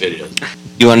funniest videos.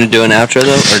 You want to do an outro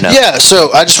though, or no? Yeah,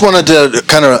 so I just wanted to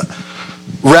kind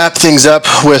of wrap things up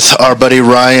with our buddy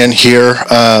Ryan here.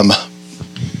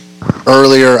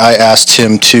 Earlier, I asked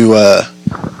him to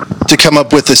come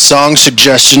up with a song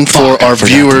suggestion for our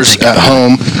viewers at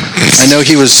home. I know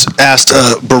he was asked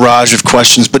a barrage of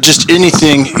questions, but just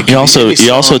anything. You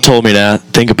also told me to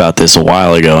think about this a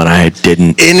while ago, and I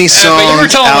didn't. Any song but you were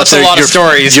telling out us there, a lot of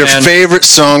stories, your man. favorite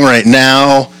song right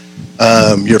now,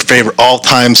 your favorite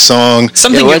all-time song.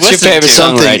 Something what's you're your favorite listening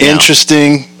song to. Something right now?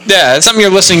 interesting. Yeah, it's something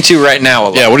you're listening to right now. A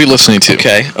lot. Yeah, what are you listening to?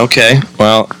 Okay.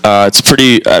 Well, it's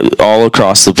pretty all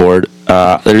across the board.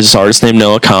 There's this artist named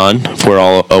Noah Khan, if we're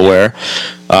all aware.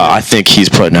 I think he's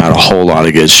putting out a whole lot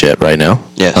of good shit right now.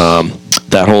 Yeah.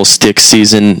 That whole Stick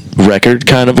season record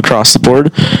kind of across the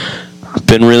board.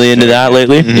 Been really into that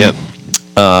lately. Yep.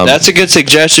 That's a good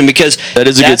suggestion because that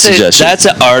is a good suggestion. That's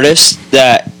an artist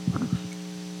that,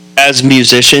 as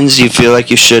musicians, you feel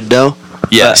like you should know.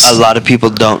 Yes. But a lot of people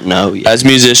don't know yet. As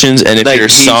musicians, and if Like you're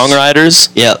he's- songwriters,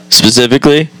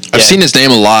 specifically, I've seen his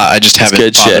name a lot. I just haven't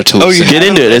good bothered shit. to listen. Get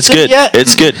into it. It's listened good. yet?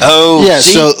 It's good. Oh, Yeah,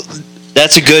 see? so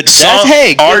That's a good Song,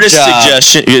 hey, good artist job.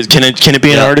 suggestion. Can it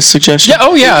be an artist suggestion? Yeah.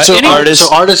 Oh yeah. So Any- artist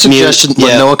suggestion with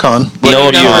yeah. Noah Khan.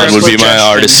 Noah Khan would be my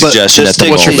artist But suggestion at the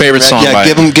What's your moment. favorite song Yeah, by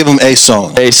him? give him a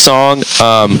song. A song.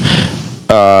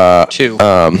 Two.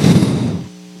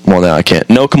 Well, now I can't.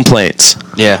 No Complaints.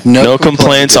 Yeah. No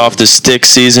complaints off the Stick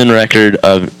season record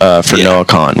of for Noah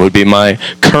Khan would be my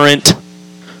current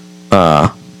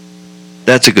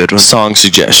That's a good one. song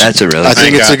suggestion. That's a really I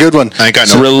think it's a good one. I ain't got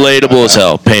It's no. relatable as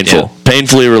hell. Painful.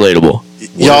 Painfully relatable.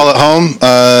 Y'all at home,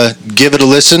 give it a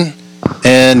listen,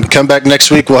 and come back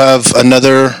next week. We'll have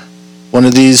another one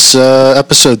of these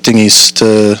episode thingies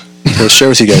to share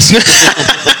with you guys.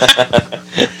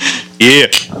 Yeah.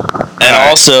 And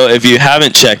also, if you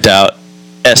haven't checked out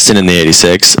Eston in the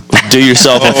 86, do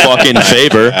yourself a fucking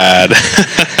favor.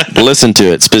 Listen to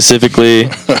it. Specifically,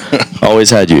 Always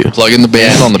Had You. Plug in the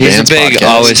band on the He's a band's big podcast.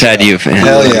 Always Had You fan.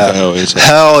 Hell yeah.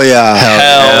 Hell yeah.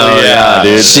 Hell yeah,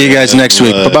 dude. See you guys next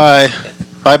week. Bye-bye.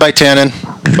 Bye-bye, Tannen.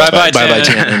 Bye-bye, Bye-bye,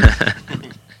 Tannen. Tannen.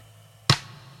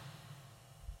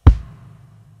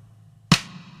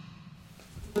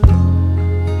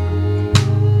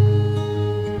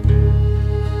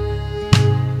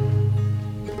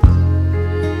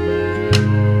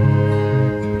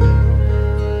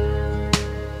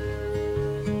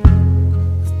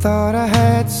 Thought I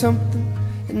had something,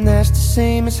 and that's the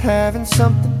same as having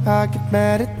something. I get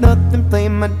mad at nothing,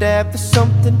 blame my dad for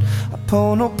something. I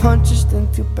pull no punches, then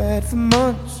feel bad for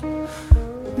months.